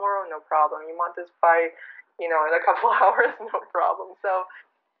by tomorrow? No problem. You want this by, in a couple hours? No problem. So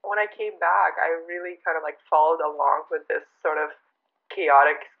when I came back, I really kind of like followed along with this sort of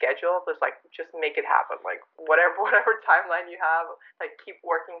chaotic schedule. Just like, just make it happen. Like whatever timeline you have, like keep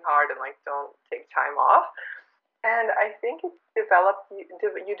working hard and like don't take time off. And I think you develop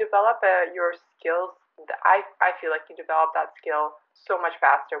your skills. I feel like you develop that skill so much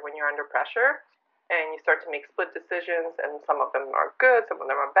faster when you're under pressure. And you start to make split decisions, and some of them are good, some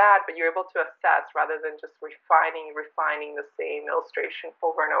of them are bad, but you're able to assess rather than just refining the same illustration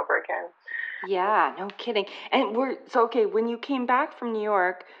over and over again. Yeah, no kidding. And okay, when you came back from New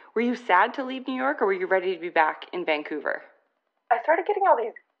York, were you sad to leave New York, or were you ready to be back in Vancouver? I started getting all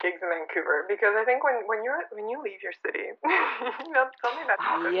these gigs in Vancouver because I think when you leave your city, something that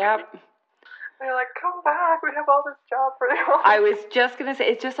happens. Yep. They're like, come back, we have all this job for you. I was just going to say,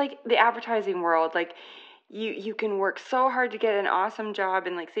 it's just like the advertising world. Like, you can work so hard to get an awesome job,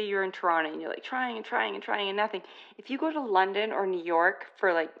 and like, say you're in Toronto, and you're like trying and nothing. If you go to London or New York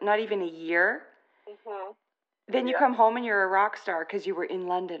for like not even a year, then you come home and you're a rock star because you were in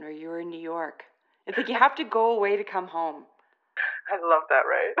London or you were in New York. It's like you have to go away to come home. I love that,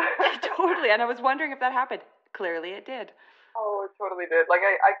 right? Totally, and I was wondering if that happened. Clearly it did. Oh, it totally did. Like,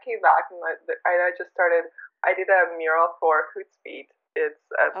 I came back and I just started, I did a mural for Hootsuite. It's,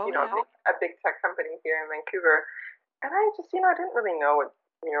 a big tech company here in Vancouver. And I just, I didn't really know what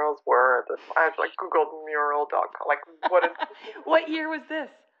murals were. I like Googled mural.com. Like, what is What year was this?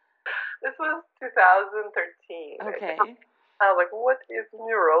 This was 2013. Okay. I was like, what is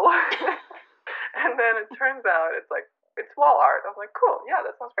mural? And then it turns out it's wall art. I was like, cool, yeah,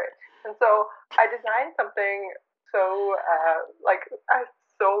 that sounds great. And so I designed something so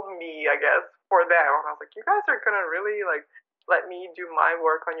me, I guess, for them. And I was like, you guys are gonna really like let me do my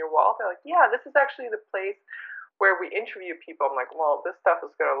work on your wall? They're like, yeah, this is actually the place where we interview people. I'm like, well, this stuff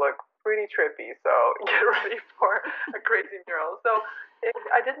is gonna look pretty trippy, so get ready for a crazy mural. So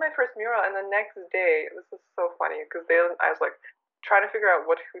I did my first mural, and the next day, this is so funny because I was like, trying to figure out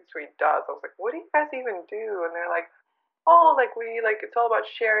what Hootsuite does. I was like, what do you guys even do? And they're like, oh, like we like it's all about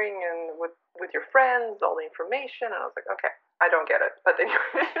sharing and with your friends all the information. And I was like, okay, I don't get it. But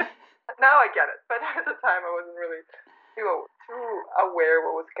anyway, now I get it. But at the time, I wasn't really too aware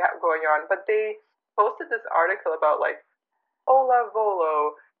what was going on. But they posted this article about like Ola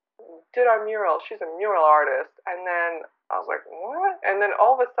Volo did our mural. She's a mural artist. And then I was like, what? And then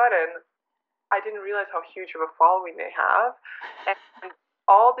all of a sudden, I didn't realize how huge of a following they have. And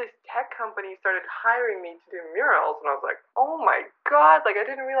all these tech companies started hiring me to do murals. And I was like, oh my God. Like, I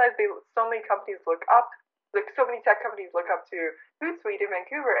didn't realize so many companies look up, like, so many tech companies look up to Hootsuite in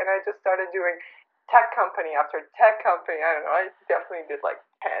Vancouver. And I just started doing tech company after tech company. I don't know. I definitely did like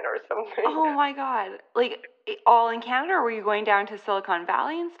 10 or something. Oh my God. Like, all in Canada, or were you going down to Silicon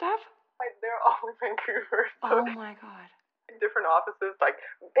Valley and stuff? Like, they're all in Vancouver. So oh my God. Different offices, like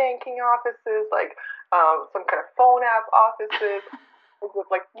banking offices, like some kind of phone app offices. It was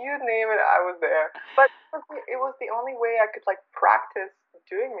like, you name it, I was there. But it was the only way I could like practice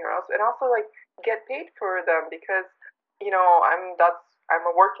doing murals and also like get paid for them because I'm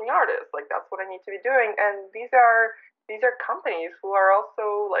a working artist. Like that's what I need to be doing. And these are companies who are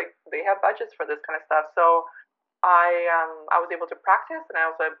also like they have budgets for this kind of stuff. So I was able to practice, and I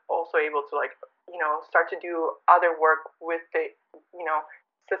was also able to like start to do other work with the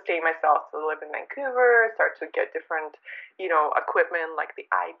sustain myself to live in Vancouver, start to get different equipment like the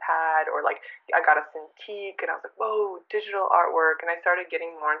iPad or like I got a Cintiq, and I was like, whoa, digital artwork, and I started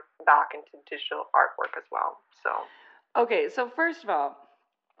getting more back into digital artwork as well. So okay, so first of all,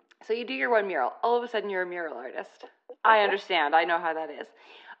 so you do your one mural, all of a sudden you're a mural artist. I understand, I know how that is.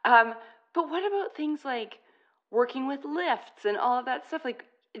 But what about things like working with lifts and all of that stuff? Like,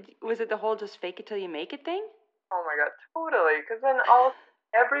 was it the whole just fake it till you make it thing? Oh my God, totally. Because then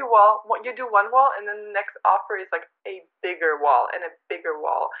every wall, you do one wall, and then the next offer is like a bigger wall and a bigger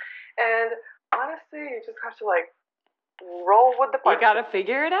wall. And honestly, you just have to like roll with the punches. You gotta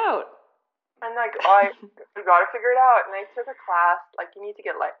figure it out. And like I gotta figure it out. And I took a class. Like you need to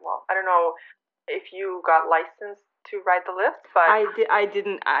get I don't know if you got licensed to ride the lift, but I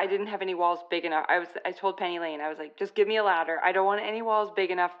didn't have any walls big enough. I told Penny Lane, I was like, just give me a ladder. I don't want any walls big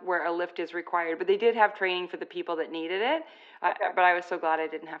enough where a lift is required. But they did have training for the people that needed it. Okay. But I was so glad I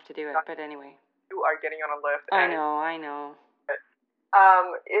didn't have to do it. But anyway, you are getting on a lift. I know.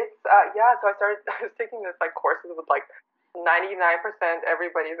 It's So I was taking this like courses with like 99%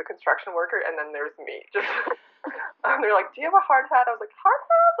 everybody is a construction worker, and then there's me. Just they're like, do you have a hard hat? I was like, hard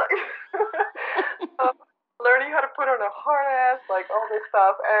hat? Like, learning how to put on a harness, like all this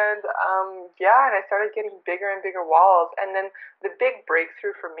stuff. And and I started getting bigger and bigger walls. And then the big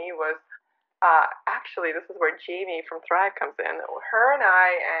breakthrough for me was actually, this is where Jamie from Thrive comes in. Her and I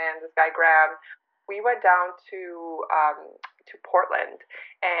and this guy Graham, we went down to Portland,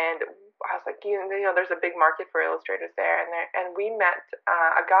 and I was like, there's a big market for illustrators there, and we met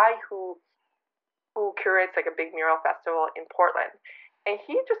a guy who curates like a big mural festival in Portland. And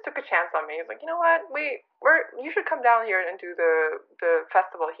he just took a chance on me. He's like, you know what, you should come down here and do the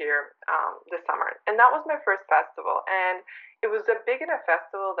festival here this summer. And that was my first festival. And it was a big enough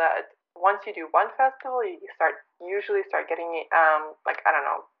festival that once you do one festival, you usually start getting like, I don't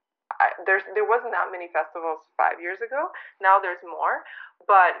know, there wasn't that many festivals 5 years ago. Now there's more.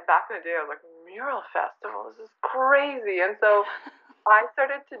 But back in the day, I was like, mural festival, this is crazy. And so I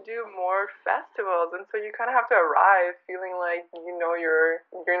started to do more festivals, and so you kind of have to arrive feeling like you know your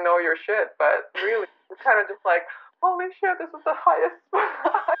shit, but really you're kind of just like, holy shit, this is the highest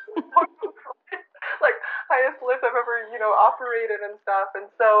like highest lift I've ever operated and stuff. And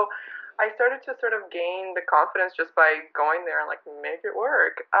so I started to sort of gain the confidence just by going there and like make it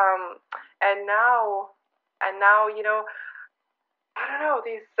work. And now I don't know,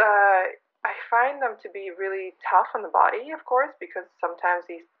 these I find them to be really tough on the body, of course, because sometimes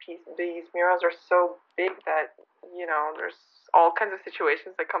these murals are so big that there's all kinds of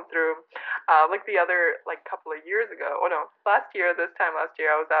situations that come through. Like the other couple of years ago, last year I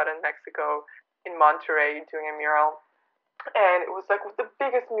was out in Mexico in Montreal doing a mural, and it was like the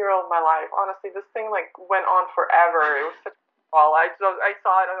biggest mural of my life. Honestly, this thing like went on forever. It was such a wall. I saw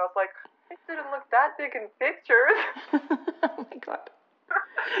it and I was like, it didn't look that big in pictures. Oh my God.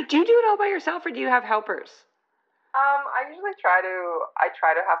 Do you do it all by yourself, or do you have helpers? I usually try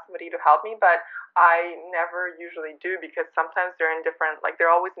to have somebody to help me, but I never usually do because sometimes they're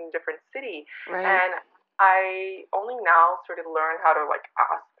always in a different city. Right. And I only now sort of learn how to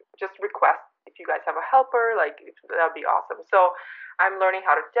just request if you guys have a helper, that would be awesome. So I'm learning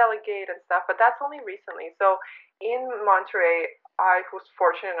how to delegate and stuff, but that's only recently. So in Montreal, I was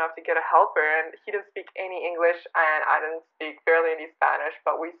fortunate enough to get a helper, and he didn't speak any English, and I didn't speak barely any Spanish,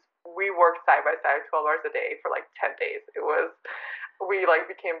 but we worked side by side 12 hours a day for like 10 days. We like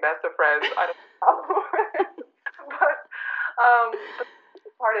became best of friends. I don't know. But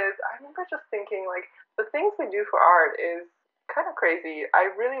the part is, I remember just thinking, like, the things we do for art is kind of crazy. I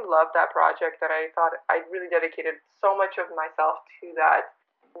really loved that project that I thought I really dedicated so much of myself to that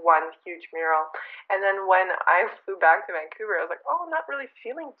one huge mural. And then when I flew back to Vancouver, I was like, oh, I'm not really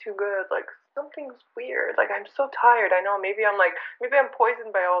feeling too good. Like, something's weird. Like, I'm so tired. I know maybe I'm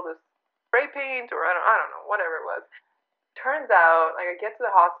poisoned by all this spray paint, or I don't know, whatever it was. Turns out, like, I get to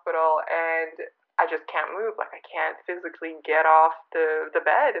the hospital and I just can't move. Like, I can't physically get off the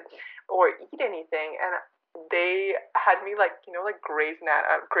bed or eat anything. And they had me, like, like Grey's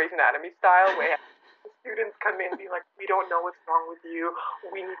Anatomy style, where the students come in and be like, we don't know what's wrong with you.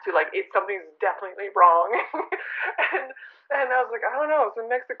 We need to, like, something's definitely wrong. and I was like, I don't know, it's a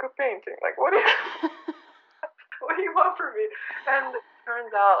Mexico painting. Like, what do you want from me? And it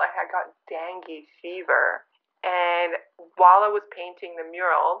turns out I had got dengue fever. And while I was painting the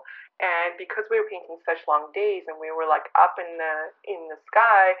mural, and because we were painting such long days, and we were like up in the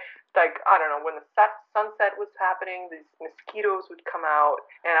sky, like, I don't know, when the sunset was happening, these mosquitoes would come out,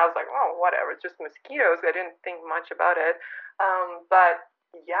 and I was like, oh, whatever, it's just mosquitoes. I didn't think much about it, but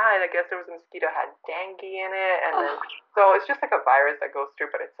yeah, I guess there was a mosquito had dengue in it, and then so it's just like a virus that goes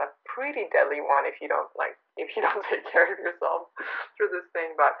through, but it's a pretty deadly one if you don't take care of yourself through this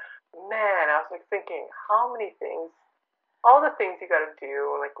thing. But man, I was like thinking, how many things, all the things you got to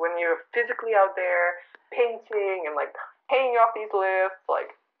do, like when you're physically out there painting and like hanging off these lifts,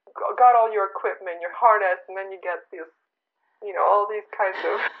 like got all your equipment, your harness, and then you get these, all these kinds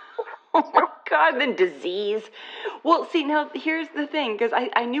of. Oh my God, the disease. Well, see, now here's the thing, because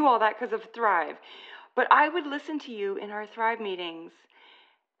I knew all that because of Thrive, but I would listen to you in our Thrive meetings.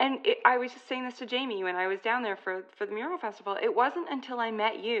 And I was just saying this to Jamie when I was down there for the mural festival. It wasn't until I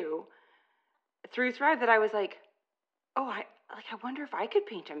met you through Thrive that I was like, oh, I wonder if I could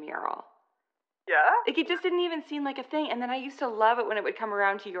paint a mural. Yeah? Like, it just didn't even seem like a thing. And then I used to love it when it would come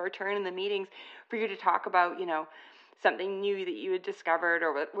around to your turn in the meetings for you to talk about, something new that you had discovered,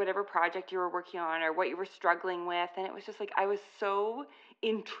 or whatever project you were working on, or what you were struggling with. And it was just like, I was so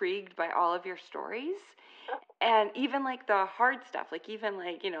intrigued by all of your stories. And even like the hard stuff, like even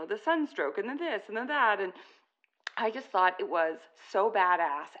like, the sunstroke and then this and then that. And I just thought it was so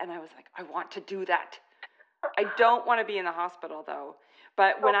badass. And I was like, I want to do that. I don't want to be in the hospital though.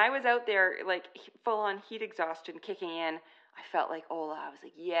 But when I was out there, like full on heat exhaustion kicking in, I felt like Ola. I was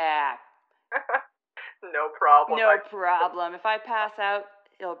like, yeah. No problem. No problem. If I pass out,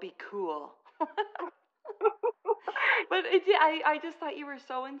 it'll be cool. But I just thought you were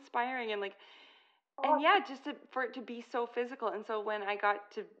so inspiring, and like, and yeah, just for it to be so physical. And so when I got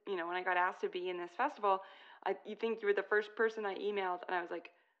asked to be in this festival, you think you were the first person I emailed, and I was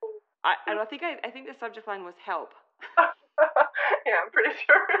like, I think the subject line was help. Yeah, I'm pretty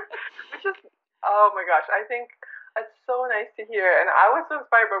sure. Which is, oh my gosh, I think that's so nice to hear. And I was so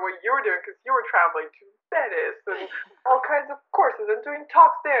inspired by what you were doing, because you were traveling to Venice and all kinds of courses and doing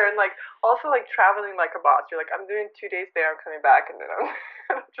talks there, and like also like traveling like a boss. You're like, I'm doing 2 days there, I'm coming back, and then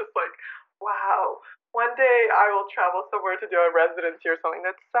I'm just like, wow. One day I will travel somewhere to do a residency or something.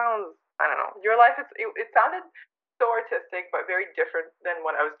 That sounds, I don't know. Your life it sounded so artistic, but very different than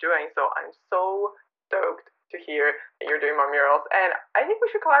what I was doing. So I'm so stoked to hear that you're doing more murals, and I think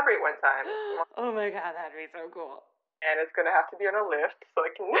we should collaborate one time. Oh my God, that'd be so cool. And it's gonna have to be on a lift, so I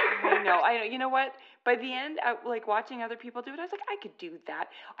can. I know. You know what? By the end, like watching other people do it, I was like, I could do that.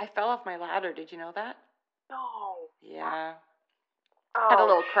 I fell off my ladder. Did you know that? No. Yeah.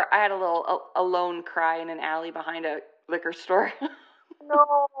 Oh. I had a little alone cry in an alley behind a liquor store.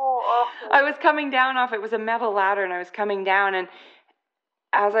 No. Oh. I was coming down off. It was a metal ladder, and I was coming down, and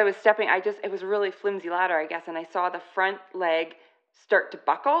as I was stepping, it was a really flimsy ladder, I guess, and I saw the front leg start to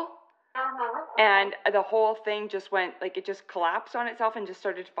buckle. And the whole thing just went, like, it just collapsed on itself and just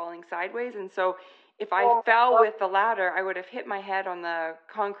started falling sideways. And so if I fell with the ladder, I would have hit my head on the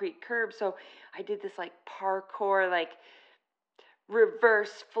concrete curb. So I did this like parkour, like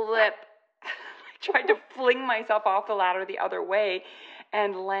reverse flip. I tried to fling myself off the ladder the other way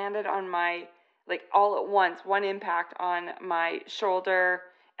and landed on my, like, all at once, one impact on my shoulder,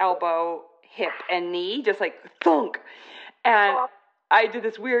 elbow, hip, and knee, just like thunk. And I did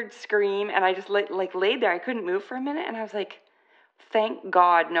this weird scream, and I just laid there. I couldn't move for a minute, and I was like, thank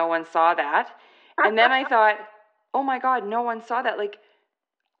God no one saw that. And then I thought, oh my God, no one saw that. Like,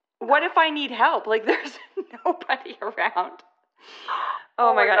 what if I need help? Like, there's nobody around.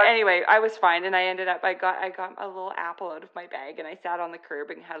 Oh Oh my my God. God. Anyway, I was fine, and I got a little apple out of my bag, and I sat on the curb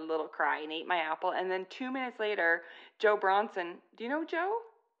and had a little cry and ate my apple. And then 2 minutes later, Joe Bronson. Do you know Joe?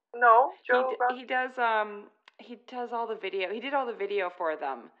 No, Joe Brown. He does all the video. He did all the video for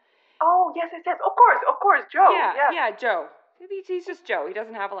them. Oh, yes, yes, yes. Of course, Joe. Yeah, Yes. yeah, Joe. He's just Joe. He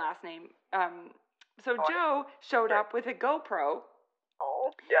doesn't have a last name. So Oh, Joe showed up with a GoPro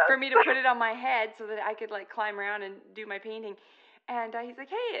oh, yes. for me to put it on my head so that I could like climb around and do my painting. And he's like,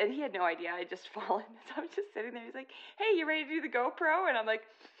 hey, and he had no idea I'd just fallen. So I was just sitting there. He's like, hey, you ready to do the GoPro? And I'm like,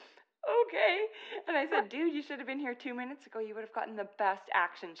 okay. And I said, dude, you should have been here 2 minutes ago. You would have gotten the best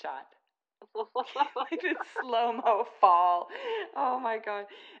action shot. Like this slow-mo fall. Oh my God.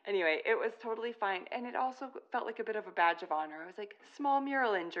 Anyway, it was totally fine. And it also felt like a bit of a badge of honor. I was like, small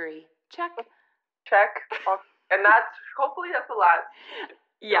mural injury. Check. Check. And hopefully that's the last.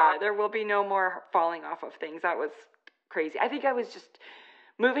 Yeah, there will be no more falling off of things. That was crazy. I think I was just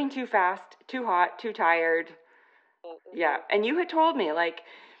moving too fast, too hot, too tired. Yeah. And you had told me, like,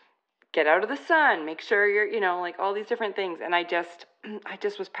 get out of the sun, make sure you're, like all these different things. And I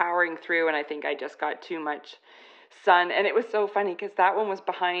just was powering through, and I think I just got too much sun. And it was so funny because that one was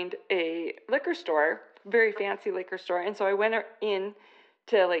behind a liquor store, very fancy liquor store. And so I went in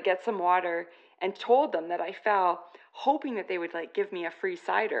to like get some water and told them that I fell, hoping that they would like give me a free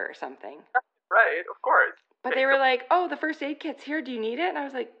cider or something. Right, of course. But they were like, oh, the first aid kit's here. Do you need it? And I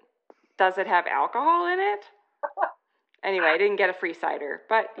was like, does it have alcohol in it? Anyway, I didn't get a free cider,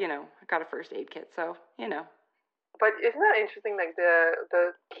 but, I got a first aid kit, so. But isn't that interesting? Like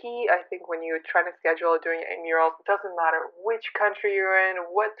the key, I think, when you're trying to schedule doing murals, it doesn't matter which country you're in,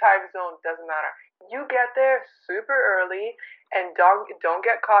 what time zone, doesn't matter. You get there super early and don't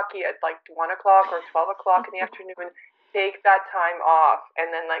get cocky at like 1 o'clock or 12 o'clock in the afternoon. Take that time off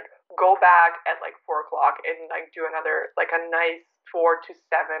and then like go back at like 4 o'clock and like do another like a nice 4 to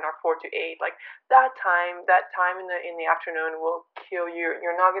 7 or 4 to 8. Like that time in the afternoon will kill you.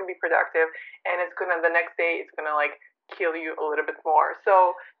 You're not gonna be productive, and the next day it's gonna like kill you a little bit more.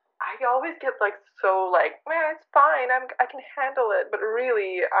 So I always get like so like, man, it's fine. I can handle it. But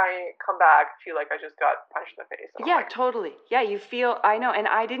really, I come back feel like I just got punched in the face. Yeah, totally. Yeah, you feel. I know, and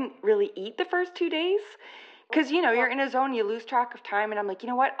I didn't really eat the first 2 days. Because, you're in a zone, you lose track of time, and I'm like, you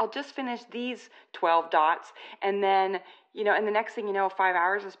know what, I'll just finish these 12 dots, and then, and the next thing you know, 5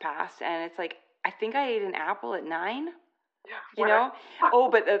 hours has passed, and it's like, I think I ate an apple at 9, Oh,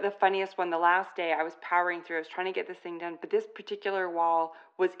 but the funniest one, the last day, I was powering through, I was trying to get this thing done, but this particular wall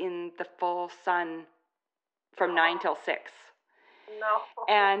was in the full sun from 9 till 6. No.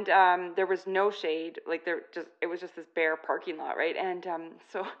 And there was no shade, like it was just this bare parking lot, right? And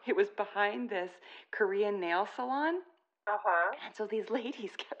so it was behind this Korean nail salon. And so these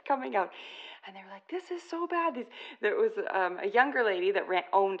ladies kept coming out, and they were like, "This is so bad." There was a younger lady that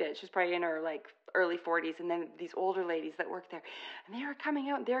owned it. She's probably in her like early 40s, and then these older ladies that worked there, and they were coming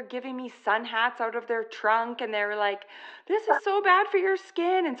out. And they're giving me sun hats out of their trunk, and they were like, "This is so bad for your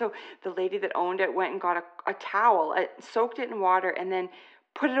skin." And so the lady that owned it went and got a towel, soaked it in water, and then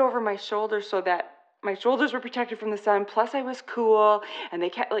put it over my shoulders so that my shoulders were protected from the sun, plus I was cool, and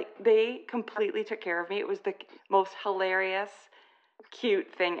they completely took care of me. It was the most hilarious, cute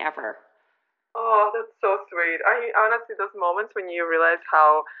thing ever. Oh, that's so sweet. I honestly, those moments when you realize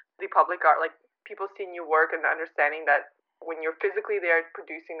how the public are, like, people seeing you work and understanding that when you're physically there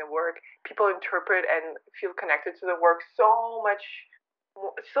producing the work, people interpret and feel connected to the work so much,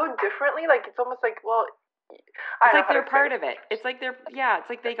 so differently. Like, it's almost like, well, it's like they're part of it. It's like it's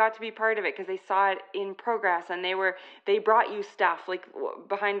like they got to be part of it because they saw it in progress, and they brought you stuff like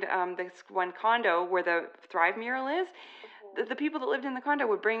behind this one condo where the Thrive mural is. The people that lived in the condo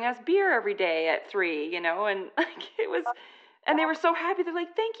would bring us beer every day at 3, and like it was, and they were so happy. They're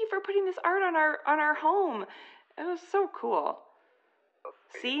like, "Thank you for putting this art on our home." It was so cool.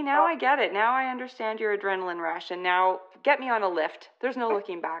 See, now I get it. Now I understand your adrenaline rush, and now get me on a lift. There's no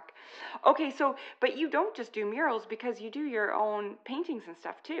looking back. Okay, so, but you don't just do murals because you do your own paintings and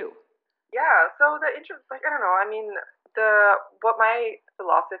stuff too. Yeah, so the interest, like, I don't know, I mean, what my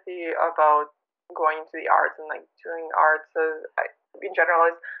philosophy about going into the arts and like doing arts in general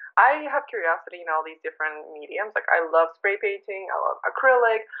is I have curiosity in all these different mediums. Like I love spray painting, I love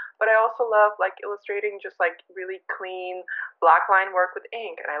acrylic, but I also love like illustrating just like really clean black line work with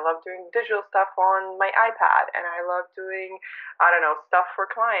ink, and I love doing digital stuff on my iPad, and I love doing, I don't know, stuff for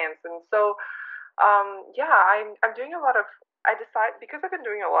clients. And so yeah, I'm doing a lot of. I decide because I've been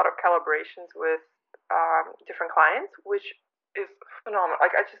doing a lot of collaborations with different clients, which is phenomenal.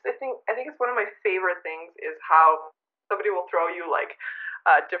 Like I think it's one of my favorite things is how somebody will throw you like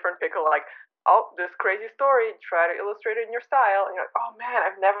a different pickle. Like oh, this crazy story, try to illustrate it in your style. And you're like, oh man,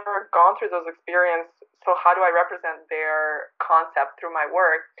 I've never gone through those experiences. So how do I represent their concept through my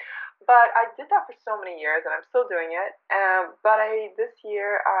work? But I did that for so many years, and I'm still doing it. But this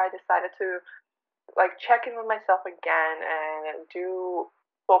year I decided to like check in with myself again and do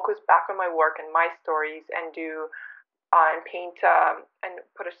focus back on my work and my stories and do and paint and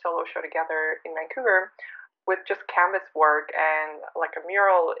put a solo show together in Vancouver with just canvas work and like a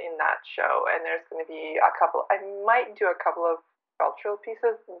mural in that show. And there's going to be a couple. I might do a couple of sculptural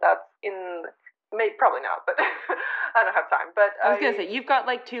pieces. That's in. May probably not, but I don't have time. But I was gonna say you've got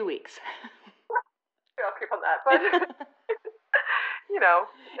like 2 weeks. I'll keep on that. But you know,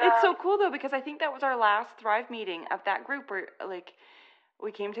 it's so cool though because I think that was our last Thrive meeting of that group where like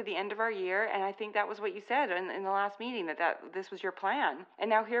we came to the end of our year, and I think that was what you said in the last meeting that this was your plan, and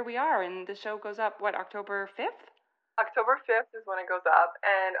now here we are, and the show goes up October 5th. October 5th is when it goes up,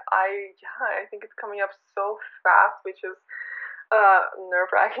 and I think it's coming up so fast, which is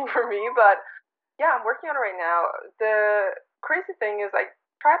nerve-wracking for me, but yeah, I'm working on it right now. The crazy thing is I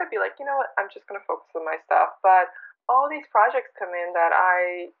try to be like, you know what, I'm just going to focus on my stuff, but all these projects come in that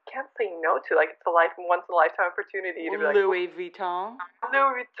I can't say no to. Like, it's a once in a lifetime opportunity to be like, Louis Vuitton,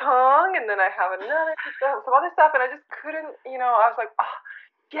 and then I have another stuff, some other stuff, and I just couldn't, I was like, oh,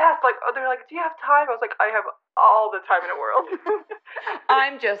 yes, like, they're like, do you have time? I was like, I have all the time in the world.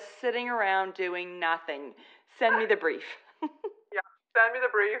 I'm just sitting around doing nothing. Send me the brief. Send me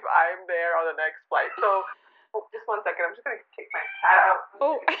the brief. I'm there on the next flight. So, just 1 second. I'm just going to kick my cat out.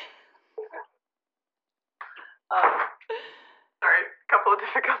 Oh. Sorry, a couple of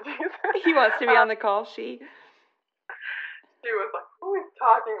difficulties. He wants to be on the call. She was like, who is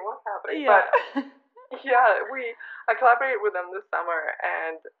talking? What's happening? Yeah. But, yeah, I collaborated with them this summer,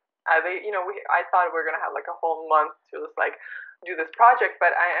 and they, I thought we were going to have like a whole month to just like do this project,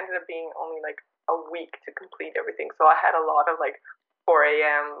 but I ended up being only like a week to complete everything. So I had a lot of like 4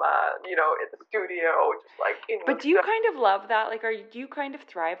 a.m., in the studio, just like. But do you kind of love that? Like, do you kind of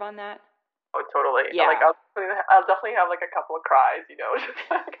thrive on that? Oh, totally. Yeah. Like, I'll definitely have like a couple of cries, just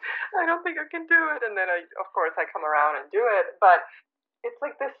like, I don't think I can do it. And then of course, I come around and do it. But it's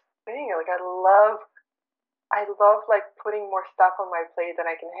like this thing, like, I love like putting more stuff on my plate than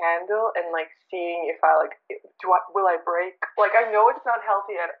I can handle, and like seeing if I like will I break? Like, I know it's not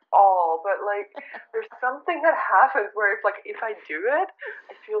healthy at all, but like there's something that happens where if I do it,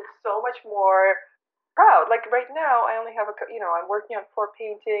 I feel so much more proud. Like right now, I only have I'm working on 4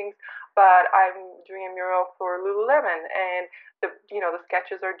 paintings, but I'm doing a mural for Lululemon, and the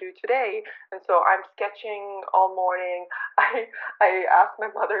sketches are due today, and so I'm sketching all morning. I asked my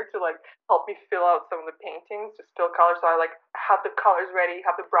mother to like help me fill out some of the paintings, just fill colors. So I like have the colors ready,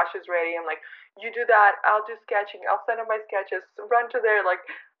 have the brushes ready. I'm like, you do that, I'll do sketching. I'll send her my sketches. Run to there, like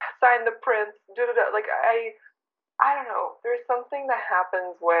sign the prints. Like I don't know. There's something that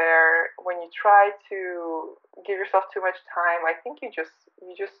happens where when you try to give yourself too much time, I think you just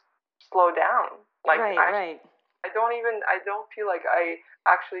slow down. Like right. I don't feel like I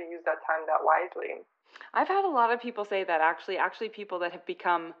actually use that time that wisely. I've had a lot of people say that actually people that have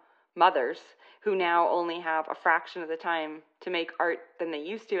become mothers who now only have a fraction of the time to make art than they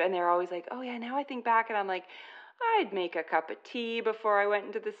used to, and they're always like, oh yeah, now I think back and I'm like, I'd make a cup of tea before I went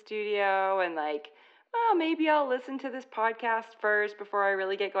into the studio, and like, well, maybe I'll listen to this podcast first before I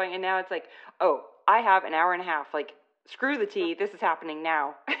really get going. And now it's like, oh, I have an hour and a half, like, screw the tea, this is happening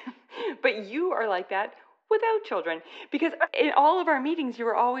now. But you are like that without children, because in all of our meetings you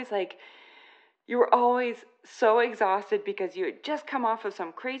were always so exhausted because you had just come off of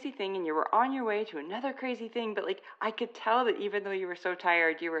some crazy thing and you were on your way to another crazy thing, but like I could tell that even though you were so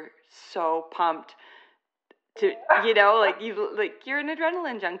tired, you were so pumped to, like you're an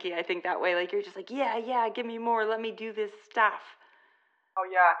adrenaline junkie, I think, that way. Like you're just like, yeah, give me more, let me do this stuff. Oh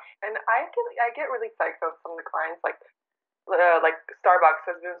yeah, and I get really psyched on some of the clients, like Starbucks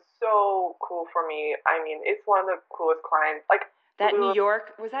has been so cool for me. I mean, it's one of the coolest clients. Like that New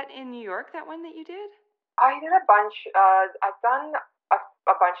York, was that in New York, that one that you did? I did a bunch. I've done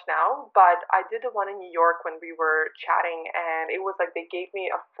a bunch now, but I did the one in New York when we were chatting, and it was like they gave me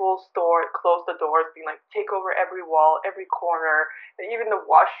a full store, closed the doors, being like, take over every wall, every corner, even the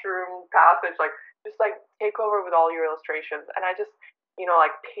washroom passage, like just like take over with all your illustrations. And I just,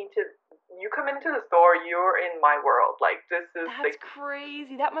 like painted. You come into the store, you're in my world. Like this is that's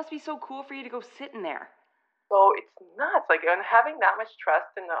crazy. That must be so cool for you to go sit in there. So it's nuts, like, and having that much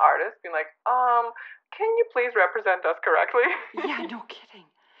trust in the artist, being like, can you please represent us correctly? Yeah, no kidding.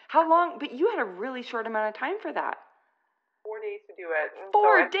 How long? But you had a really short amount of time for that. 4 days to do it. And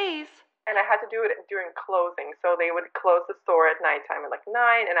 4 days? and I had to do it during closing. So they would close the store at nighttime at like 9,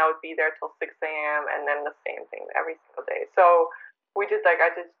 and I would be there till 6 a.m. and then the same thing every single day. So we did like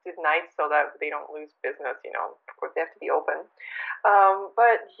I just did nights so that they don't lose business. Of course they have to be open.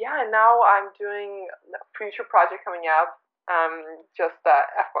 But yeah, now I'm doing a future project coming up. Just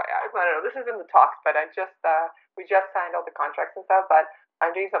FYI, I don't know. This is in the talks, but we just signed all the contracts and stuff. But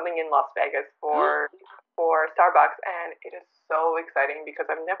I'm doing something in Las Vegas for Starbucks, and it is so exciting because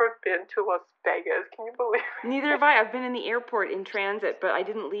I've never been to Las Vegas. Can you believe it? Neither have I. I've been in the airport in transit, but I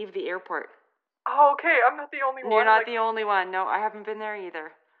didn't leave the airport. Oh, okay. I'm not the only one. You're not the only one. No, I haven't been there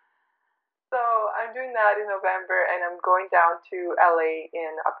either. So I'm doing that in November, and I'm going down to LA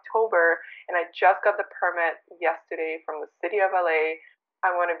in October, and I just got the permit yesterday from the city of LA.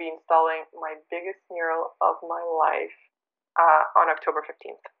 I'm going to be installing my biggest mural of my life on October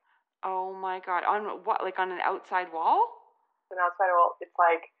 15th. Oh my God. On what? Like on an outside wall? An outside wall. It's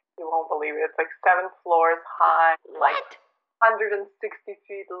like, you won't believe it. It's like 7 floors high. What? Like 160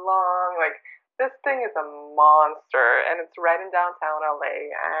 feet long. Like, this thing is a monster, and it's right in downtown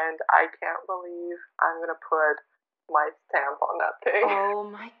LA, and I can't believe I'm going to put my stamp on that thing. Oh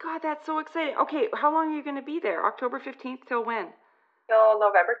my God, that's so exciting. Okay, how long are you going to be there? October 15th till when? Till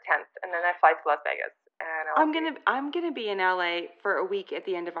November 10th, and then I fly to Las Vegas. And I'm gonna be in LA for a week at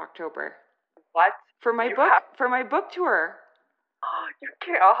the end of October. What? For my book tour. You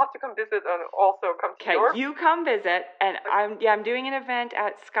can't. I'll have to come visit and also come to New York. Okay, you come visit, and I'm doing an event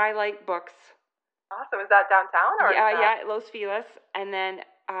at Skylight Books. Awesome. Is that downtown or? Yeah, Los Feliz, and then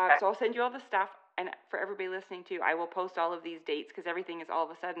so I'll send you all the stuff, and for everybody listening too, I will post all of these dates because everything is all of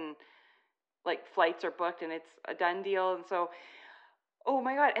a sudden, like flights are booked and it's a done deal, and so, oh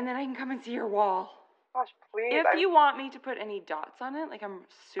my God, and then I can come and see your wall. Gosh, please. If you want me to put any dots on it, like I'm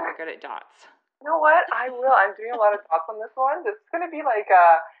super good at dots. You know what? I will. I'm doing a lot of dots on this one. This is gonna be like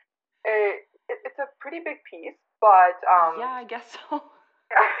it's a pretty big piece, but yeah, I guess so.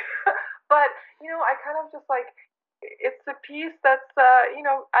 But I kind of just like, it's a piece that's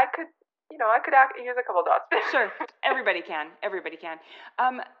I could use a couple dots. Sure, everybody can.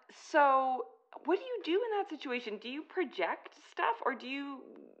 So what do you do in that situation? Do you project stuff, or do you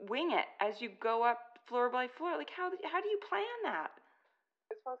wing it as you go up floor by floor? Like how do you plan that?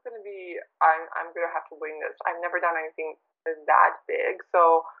 This one's gonna be. I'm gonna have to wing this. I've never done anything that big,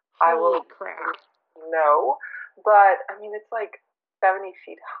 so I will. Holy crap! No, but I mean it's like 70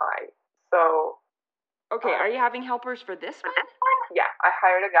 feet high. So. Okay, are you having helpers for this one? Yeah, I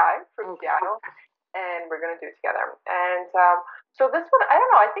hired a guy from Seattle, and we're gonna do it together. And so this one, I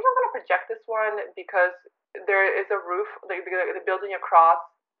don't know. I think I'm gonna project this one because there is a roof. The building across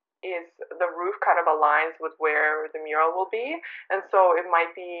is the roof kind of aligns with where the mural will be, and so it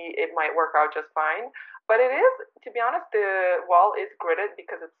might work out just fine. But it is, to be honest, the wall is gridded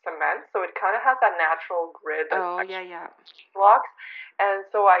because it's cement, so it kind of has that natural grid. Yeah. Blocks, and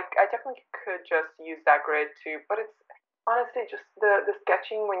so I definitely could just use that grid too. But it's honestly just the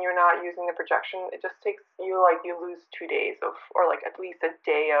sketching when you're not using the projection. It just takes you you lose 2 days or like at least a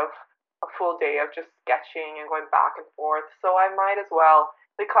full day of just sketching and going back and forth. So I might as well.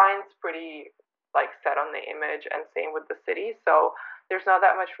 The client's pretty set on the image, and same with the city. So there's not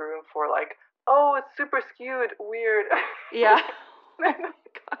that much room for oh, it's super skewed, weird. Yeah. Oh my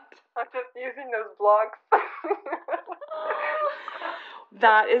God. I'm just using those blocks.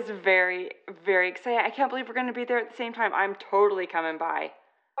 That is very, very exciting. I can't believe we're going to be there at the same time. I'm totally coming by.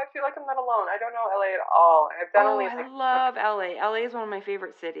 I feel like I'm not alone. I don't know LA at all. I love LA. LA is one of my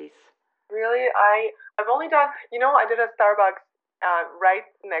favorite cities. Really? I've only done, I did a Starbucks right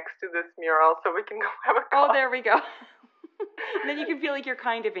next to this mural, so we can go have a coffee. Oh, there we go. And then you can feel like you're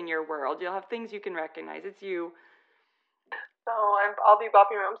kind of in your world. You'll have things you can recognize. It's you. So I'll be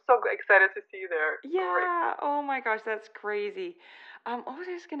bopping. I'm so excited to see you there. Yeah. Great. Oh my gosh, that's crazy. What was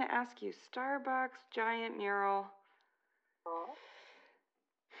I just gonna ask you? Starbucks giant mural.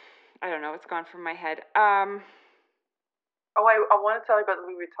 I don't know. It's gone from my head. Oh, I want to tell you about the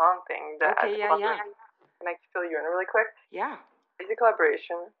Louis Vuitton thing. Okay. Yeah. Can I fill you in really quick? Yeah. Crazy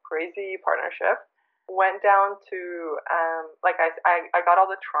collaboration, crazy partnership. Went down to I got all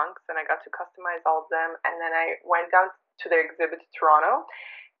the trunks and I got to customize all of them, and then I went down to their exhibit to Toronto,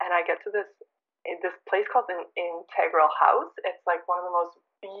 and I get to this place called an Integral House. It's like one of the most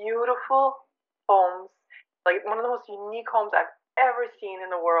beautiful homes, like one of the most unique homes I've ever seen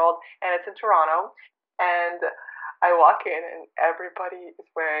in the world, and it's in Toronto. And I walk in and everybody is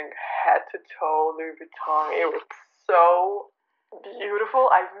wearing head to toe Louis Vuitton. It was so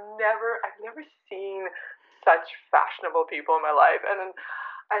beautiful. I've never seen such fashionable people in my life. And then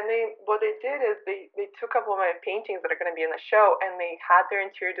And what they did is they took a couple of my paintings that are going to be in the show, and they had their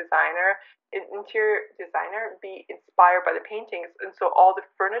interior designer be inspired by the paintings, and so all the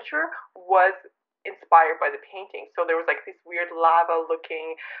furniture was inspired by the painting. So there was like these weird lava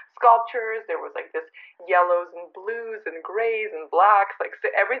looking sculptures, there was like this yellows and blues and grays and blacks, like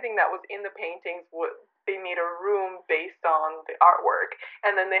so everything that was in the paintings was, they made a room based on the artwork,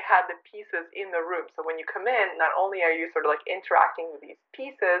 and then they had the pieces in the room. So when you come in, not only are you sort of like interacting with these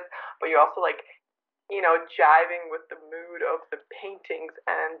pieces, but you're also like, jiving with the mood of the paintings,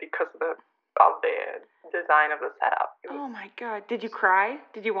 and because of the design of the setup. Oh my God. Did you cry?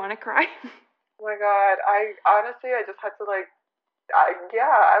 Did you want to cry? Oh my God, I honestly, I just had to like,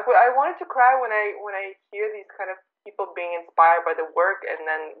 I wanted to cry when I hear these kind of people being inspired by the work and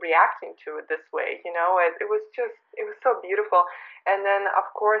then reacting to it this way. It was just, it was so beautiful. And then of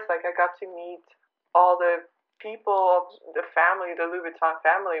course, like I got to meet all the people, the family, the Louis Vuitton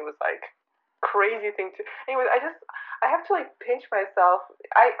family was like crazy thing to. Anyways, I have to like pinch myself.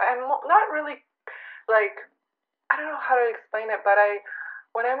 I'm not really like, I don't know how to explain it, but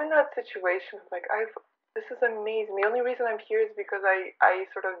when I'm in that situation, like this is amazing. The only reason I'm here is because I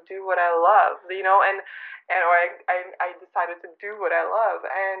sort of do what I love, or I decided to do what I love,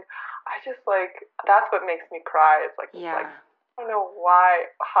 and I just like that's what makes me cry. It's like Yeah. like I don't know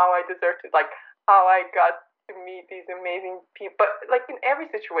how I deserve to, like how I got to meet these amazing people, but like in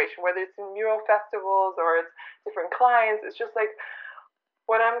every situation, whether it's in mural festivals or it's different clients, it's just like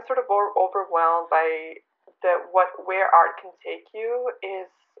when I'm sort of overwhelmed by where art can take you is,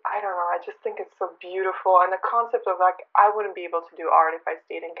 I don't know, I just think it's so beautiful, and the concept of like I wouldn't be able to do art if I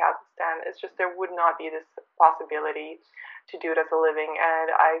stayed in Kazakhstan. It's just there would not be this possibility to do it as a living, and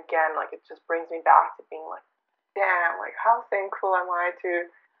I again like it just brings me back to being like, damn, like how thankful am I to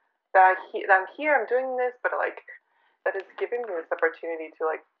that I'm here, I'm doing this, but like that it's giving me this opportunity to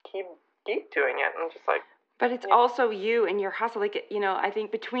like keep doing it, and just like. But it's also you and your hustle. Like, I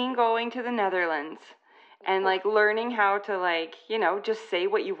think between going to the Netherlands and like learning how to like, just say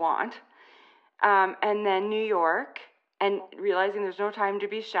what you want, and then New York and realizing there's no time to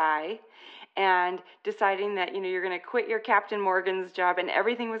be shy, and deciding that, you're going to quit your Captain Morgan's job and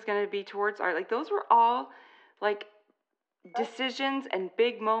everything was going to be towards art. Like those were all like decisions and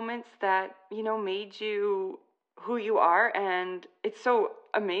big moments that, made you who you are, and it's so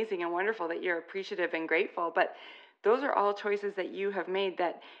amazing and wonderful that you're appreciative and grateful, but those are all choices that you have made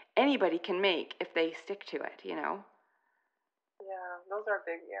that anybody can make if they stick to it. Yeah, those are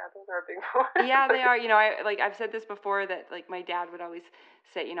big moments. Yeah, they are. I've said this before, that like my dad would always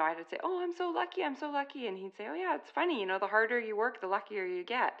say, I would say, oh, I'm so lucky, and he'd say, oh yeah, it's funny, the harder you work, the luckier you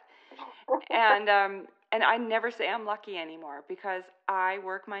get. And I never say I'm lucky anymore because I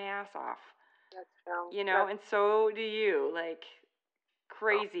work my ass off. That's true. And so do you. Like,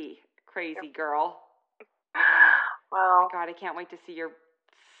 crazy girl. Well. Oh my God, I can't wait to see your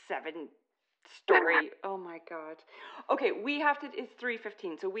 7 story. Oh my God. Okay, it's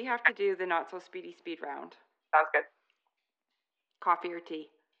 3:15, so we have to do the not so speedy speed round. Sounds good. Coffee or tea?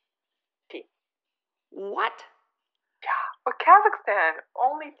 Tea. What? But Kazakhstan,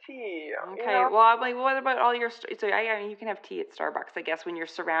 only tea. Okay, well, I'm like, what about all your... So, I mean, you can have tea at Starbucks, I guess, when you're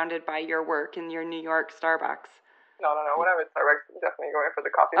surrounded by your work in your New York Starbucks. No. When I'm at Starbucks, I'm definitely going for the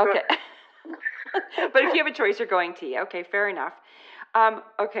coffee. Okay. But if you have a choice, you're going tea. Okay, fair enough.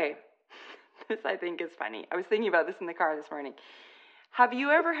 Okay. This, I think, is funny. I was thinking about this in the car this morning. Have you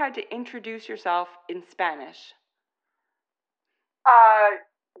ever had to introduce yourself in Spanish?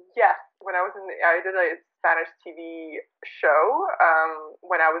 Yes. When I did a Spanish TV show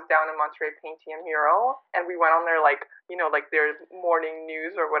when I was down in Montreal painting a mural, and we went on their like their morning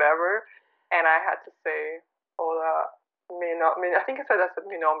news or whatever, and I had to say hola. I think I said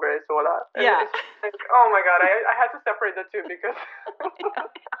mi nombre es Ola. Yeah. It's like, oh my God, I had to separate the two because.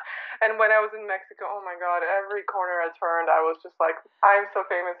 And when I was in Mexico, oh my God, every corner I turned, I was just like, I'm so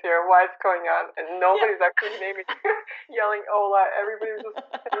famous here. What's going on? And nobody's actually naming, yelling Ola. Everybody's just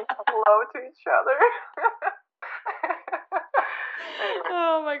saying hello to each other. Anyway.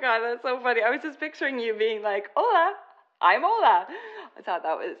 Oh my God, that's so funny. I was just picturing you being like, Ola, I'm Ola. I thought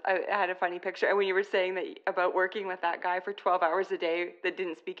I had a funny picture. And when you were saying that about working with that guy for 12 hours a day that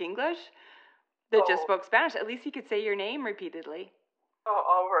didn't speak English, that just spoke Spanish, at least he could say your name repeatedly.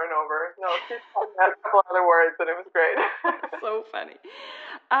 Oh, over and over. No, he had a couple other words, and it was great. So funny.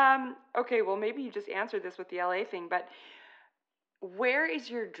 Okay, well, maybe you just answered this with the LA thing, but where is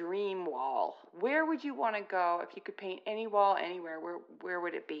your dream wall? Where would you want to go if you could paint any wall anywhere? Where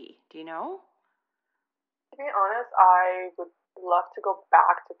would it be? Do you know? To be honest, I would love to go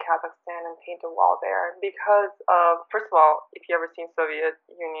back to Kazakhstan and paint a wall there because of, first of all, if you ever seen Soviet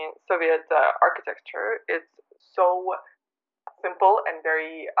architecture, it's so simple and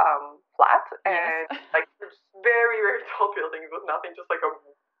very flat Yes. and like just very, very tall buildings with nothing, just like a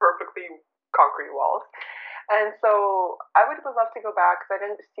perfectly concrete walls. And so I would love to go back because I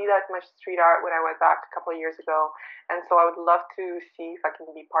didn't see that much street art when I went back a couple of years ago. And so I would love to see if I can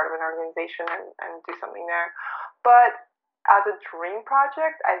be part of an organization and do something there. But as a dream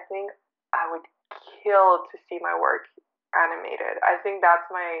project, I think I would kill to see my work animated. I think that's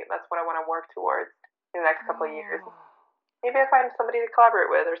what I want to work towards in the next couple of years. Oh. Maybe I find somebody to collaborate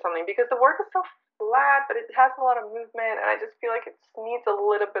with or something because the work is so flat, but it has a lot of movement, and I just feel like it needs a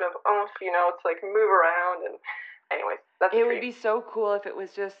little bit of oomph, to like move around. And anyways, that's It a would dream. be so cool if it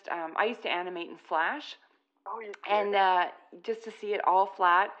was just, I used to animate in Flash, Oh, you and did? just to see it all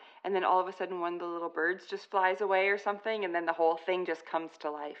flat, and then all of a sudden one of the little birds just flies away or something, and then the whole thing just comes to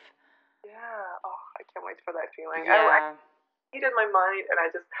life. Yeah. Oh, I can't wait for that feeling. I Yeah. see it in my mind, and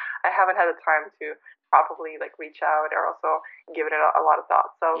I haven't had the time to probably like reach out or also give it a lot of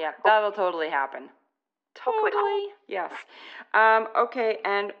thought. So Yeah, that'll totally happen. hopefully. Totally. Yes. Okay,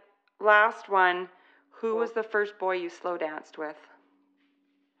 and last one. Who was the first boy you slow danced with?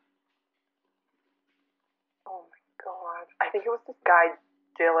 Oh my god! I think it was this guy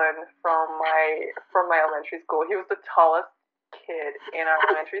Dylan from my elementary school. He was the tallest kid in our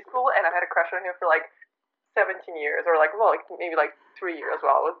elementary school, and I had a crush on him for like 17 years, or like well, like maybe like 3 years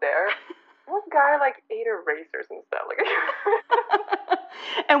while I was there. This guy like ate erasers and stuff. Like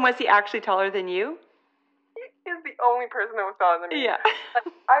And was he actually taller than you? he is the only person that was taller than me. Yeah.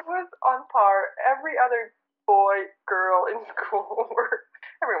 Like, I was on par. Every other boy, girl in school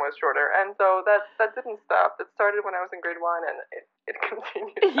everyone was shorter, and so that didn't stop. It started when I was in grade 1, and it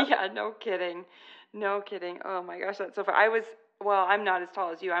continued. Yeah, no kidding. No kidding. Oh my gosh, that's so fun. Well, I'm not as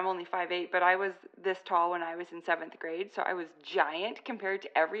tall as you. I'm only 5'8", but I was this tall when I was in 7th grade, so I was giant compared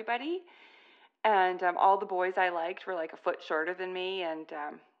to everybody. And all the boys I liked were like a foot shorter than me, and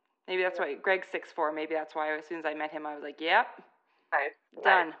maybe that's why Greg's 6'4". Maybe that's why as soon as I met him, I was like, "Yep, Nice.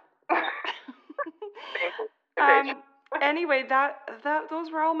 done." Nice. Yeah. Anyway,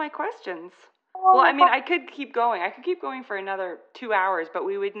 those were all my questions. Well, I mean, I could keep going. I could keep going for another 2 hours, but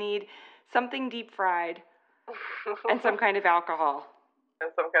we would need something deep fried and some kind of alcohol.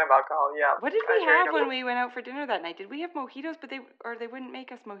 And some kind of alcohol, yeah. What did we have when we went out for dinner that night? Did we have mojitos? But they wouldn't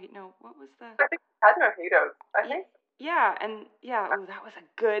make us mojito. No, what was the? I think we had mojitos. I think. Yeah, and ooh, that was a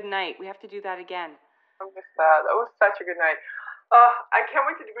good night. We have to do that again. I miss that. That was such a good night. I can't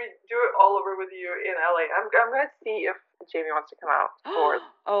wait to do it all over with you in LA. I'm gonna see if Jamie wants to come out for.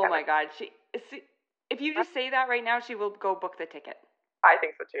 Oh my God, if you just say that right now, she will go book the ticket. I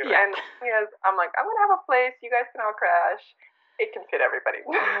think so too. Yeah. And the thing is, I'm like, I'm gonna have a place. You guys can all crash. It can fit everybody.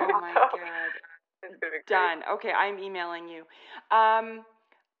 Oh my God. It's gonna be great. Done. Okay, I'm emailing you.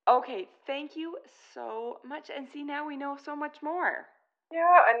 Okay, thank you so much. And see, now we know so much more.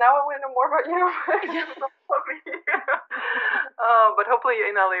 Yeah, and now I want to know more about you. But hopefully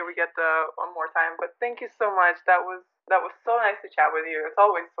in LA we get one more time. But thank you so much. That was so nice to chat with you. It's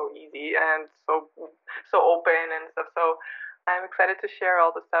always so easy and so open and stuff. So I'm excited to share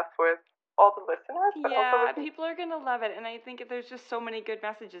all the stuff with all the listeners. But yeah, people are gonna love it, and I think there's just so many good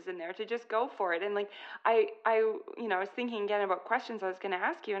messages in there to just go for it. And like I was thinking again about questions I was gonna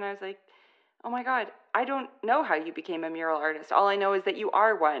ask you, and I was like, oh my God, I don't know how you became a mural artist. All I know is that you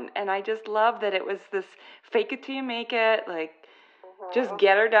are one, and I just love that it was this fake it till you make it, like just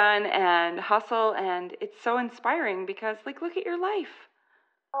get her done and hustle, and it's so inspiring because like look at your life.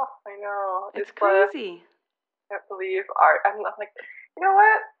 Oh, I know. It's crazy. I can't believe art. I'm like, you know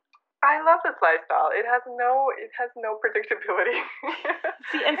what? I love this lifestyle. It has no predictability.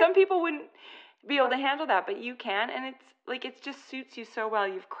 See, and some people wouldn't be able to handle that, but you can, and it's like it just suits you so well.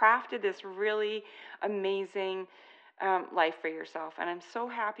 You've crafted this really amazing life for yourself, and I'm so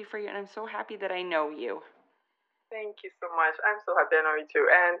happy for you, and I'm so happy that I know you. Thank you so much. I'm so happy I know you too,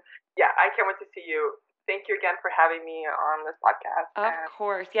 and yeah, I can't wait to see you. Thank you again for having me on this podcast. Of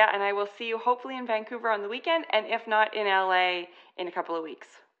course, yeah, and I will see you hopefully in Vancouver on the weekend, and if not in LA in a couple of weeks.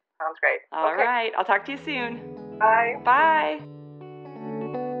 Sounds great. All right, I'll talk to you soon. Bye. Bye.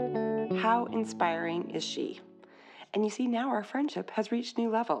 How inspiring is she? And you see, now our friendship has reached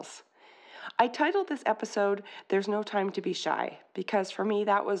new levels. I titled this episode, There's No Time to Be Shy, because for me,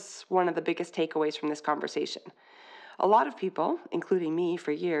 that was one of the biggest takeaways from this conversation. A lot of people, including me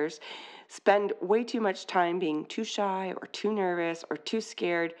for years, spend way too much time being too shy or too nervous or too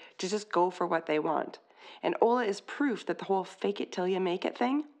scared to just go for what they want. And Ola is proof that the whole fake it till you make it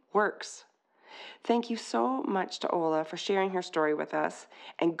thing works. Thank you so much to Ola for sharing her story with us,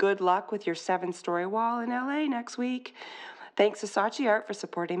 and good luck with your 7-story wall in LA next week. Thanks to Saatchi Art for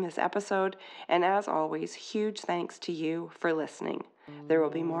supporting this episode, and as always, huge thanks to you for listening. There will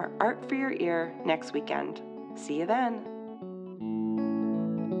be more Art for Your Ear next weekend. See you then.